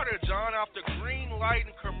hot water, John, after green light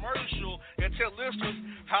and commercial, and tell listeners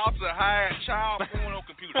how to hide child porn on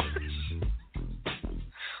computers.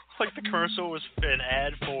 Like the commercial was an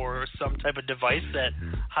ad for some type of device that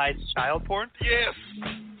hides child porn? Yes.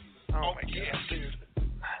 Oh my God, dude.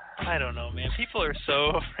 I don't know, man. People are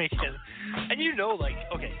so freaking... And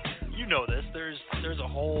okay, you know this. There's a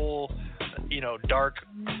whole, dark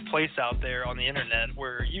place out there on the internet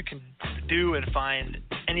where you can do and find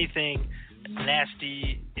anything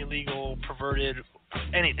nasty, illegal, perverted,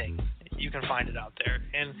 anything. You can find it out there.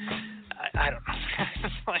 And I don't know.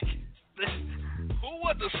 It's like... Who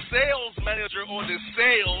was the sales manager or the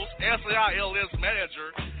sales, S-A-I-L-S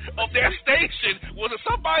manager of that station? Was it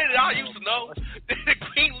somebody that I used to know that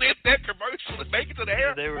greenlit that commercial and make it to the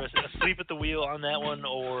air? They were asleep at the wheel on that one,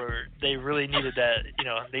 or they really needed that,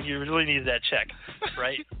 they really needed that check,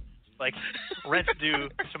 right? Like, rent's due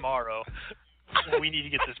tomorrow. We need to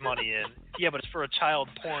get this money in. Yeah, but it's for a child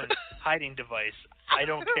porn hiding device. I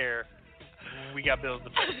don't care. We got bills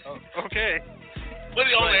to pay. Oh, okay. Put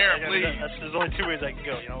it on the air, please. There's only two ways I can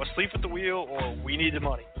go. Asleep at the wheel or we need the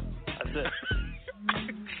money. That's it.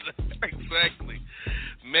 Exactly.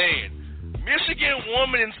 Man, Michigan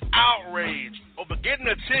woman's outrage over getting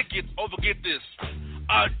a ticket over, get this,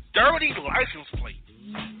 a dirty license plate.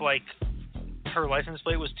 Like, her license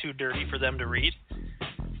plate was too dirty for them to read?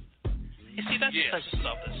 You see, that's the type of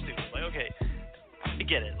stuff that's stupid. Like, okay, I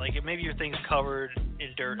get it. Like, maybe your thing's covered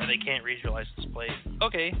in dirt and they can't read your license plate.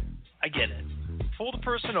 Okay, I get it. Pull the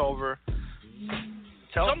person over,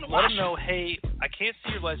 let them know, hey, I can't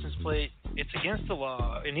see your license plate. It's against the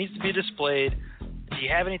law. It needs to be displayed. Do you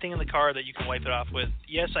have anything in the car that you can wipe it off with?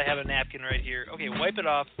 Yes, I have a napkin right here. Okay, wipe it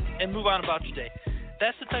off and move on about your day.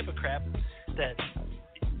 That's the type of crap that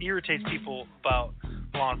irritates people about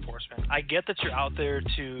law enforcement. I get that you're out there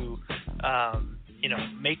to,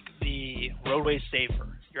 make the roadways safer.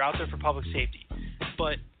 You're out there for public safety.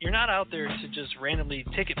 But you're not out there to just randomly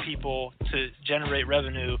ticket people to generate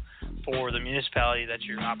revenue for the municipality that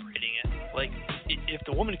you're operating in. Like, if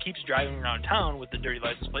the woman keeps driving around town with the dirty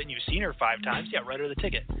license plate and you've seen her 5 times, yeah, write her the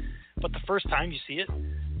ticket. But the first time you see it,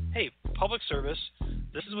 hey, public service,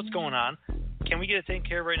 this is what's going on. Can we get it taken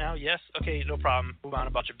care of right now? Yes. Okay, no problem. Move on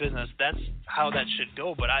about your business. That's how that should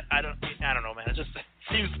go. But I don't know, man. It just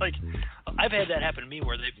seems like I've had that happen to me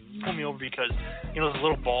where they pull me over because, those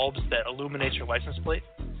little bulbs that illuminate your license plate.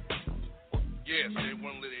 Yes, they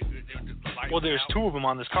won't let it. Well, there's 2 of them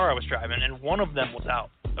on this car I was driving, and one of them was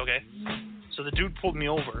out. Okay, so the dude pulled me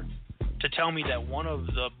over to tell me that one of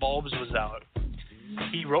the bulbs was out.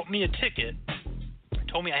 He wrote me a ticket,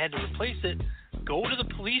 told me I had to replace it. Go to the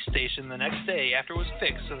police station the next day after it was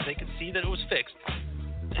fixed so that they could see that it was fixed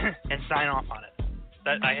and sign off on it.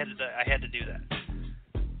 That I had to do that.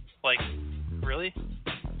 Like, really?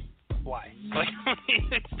 Why? Like,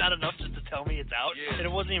 it's not enough just to tell me it's out? Yeah. And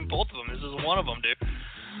it wasn't even both of them. This is one of them, dude.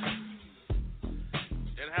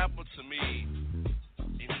 It happened to me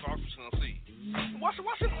in Clarksville, Tennessee. What's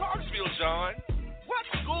in Clarksville, John? What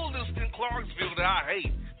school is in Clarksville that I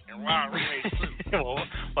hate? And Rod Reed hates too.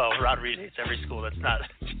 well, Rod Reed hates every school that's not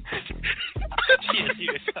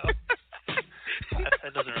GSU, so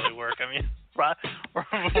that doesn't really work. I mean,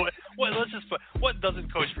 what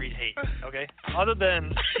doesn't Coach Reed hate? Okay, other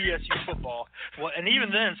than CSU football. And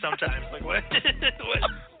even then, sometimes, like what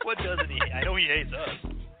doesn't he hate? I know he hates us.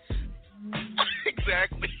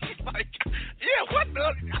 Exactly. Like, yeah, what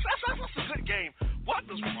does? That's a good game. What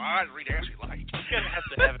does Rod Reed actually like? You're gonna have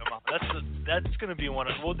to have him on. That's gonna be one.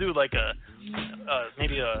 We'll do like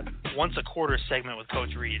maybe a once a quarter segment with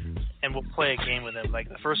Coach Reed, and we'll play a game with him. Like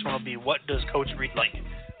the first one will be what does Coach Reed like,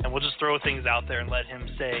 and we'll just throw things out there and let him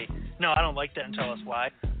say No, I don't like that and tell us why.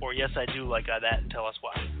 Or yes, I do like that and tell us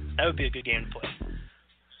why. That would be a good game to play.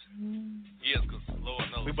 Yes, because Lord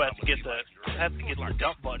knows. We have to get the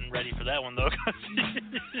dump button ready for that one though.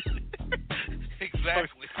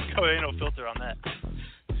 Exactly. Oh, there ain't no filter on that.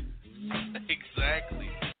 Exactly.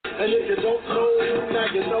 And if you don't know, now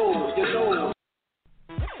you know, you know.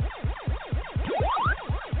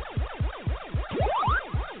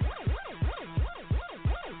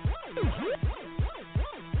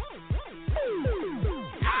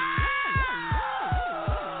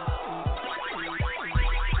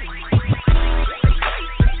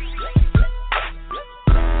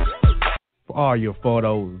 For all your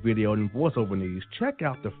photo, video, and voiceover needs, check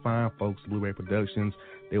out the fine folks at Blueberry Productions.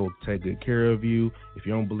 They will take good care of you. If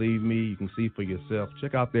you don't believe me, you can see for yourself.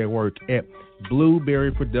 Check out their work at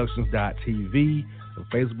blueberryproductions.tv, the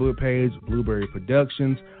Facebook page, Blueberry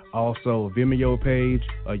Productions, also a Vimeo page,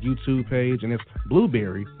 a YouTube page, and it's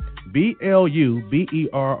Blueberry, BLUBERRY,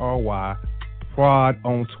 Prod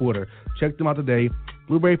on Twitter. Check them out today.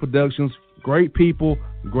 Blueberry Productions, great people,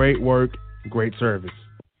 great work, great service.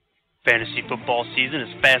 Fantasy football season is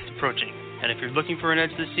fast approaching, and if you're looking for an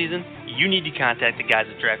edge this season, you need to contact the guys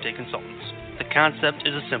at Draft Day Consultants. The concept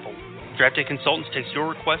is a simple one. Draft Day Consultants takes your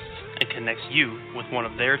requests and connects you with one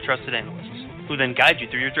of their trusted analysts, who then guide you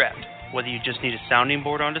through your draft, whether you just need a sounding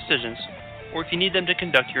board on decisions, or if you need them to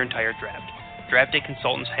conduct your entire draft. Draft Day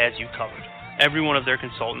Consultants has you covered. Every one of their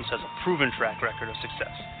consultants has a proven track record of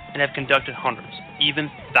success, and have conducted hundreds, even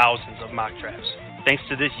thousands of mock drafts. Thanks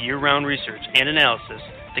to this year-round research and analysis,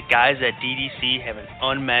 the guys at DDC have an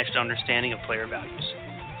unmatched understanding of player values.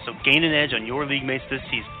 So gain an edge on your league mates this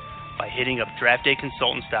season by hitting up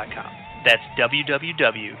draftdayconsultants.com. That's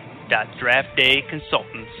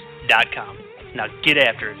www.draftdayconsultants.com. Now get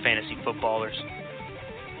after it, fantasy footballers.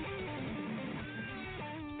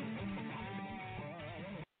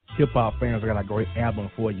 Hip-hop fans, I got a great album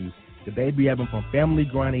for you. The debut album from Family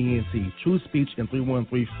Grind ENT, True Speech and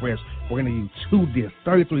 313 Fresh. We're going to use 2 discs,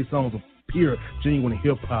 33 songs of pure, genuine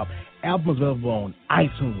hip-hop. Albums available on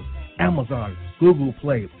iTunes, Amazon, Google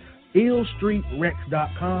Play,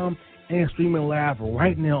 illstreetrex.com, and streaming live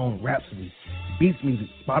right now on Rhapsody, Beats Music,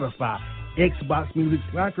 Spotify, Xbox Music,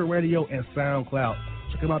 Slacker Radio, and SoundCloud.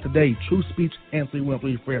 Check them out today. True Speech and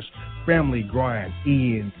 313 Fresh. Family Grind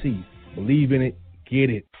ENT. Believe in it. Get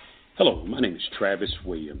it. Hello, my name is Travis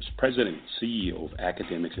Williams, President and CEO of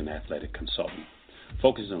Academics and Athletic Consulting,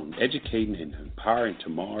 focusing on educating and empowering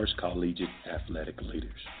tomorrow's collegiate athletic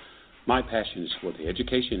leaders. My passion is for the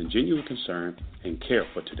education and genuine concern and care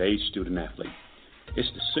for today's student athlete. It's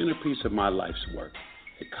the centerpiece of my life's work.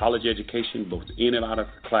 A college education, both in and out of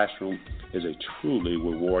the classroom, is a truly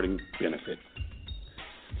rewarding benefit.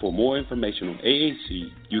 For more information on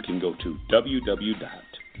AAC, you can go to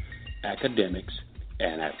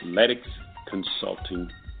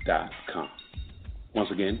www.academicsandathleticsconsulting.com.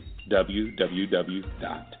 Once again,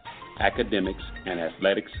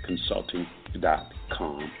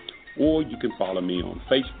 www.academicsandathleticsconsulting.com. Or you can follow me on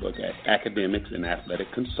Facebook at Academics and Athletic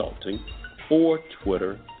Consulting, or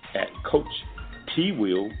Twitter at Coach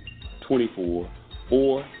TWill24,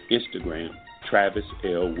 or Instagram Travis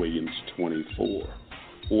L. Williams 24.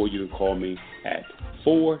 Or you can call me at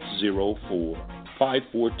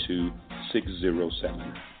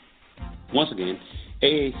 404-542-6079. Once again,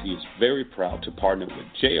 AAC is very proud to partner with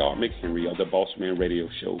J.R. McHenry of the Bossman Radio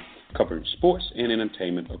Show, covering sports and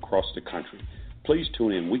entertainment across the country. Please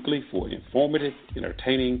tune in weekly for informative,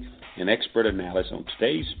 entertaining, and expert analysis on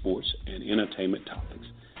today's sports and entertainment topics.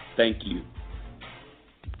 Thank you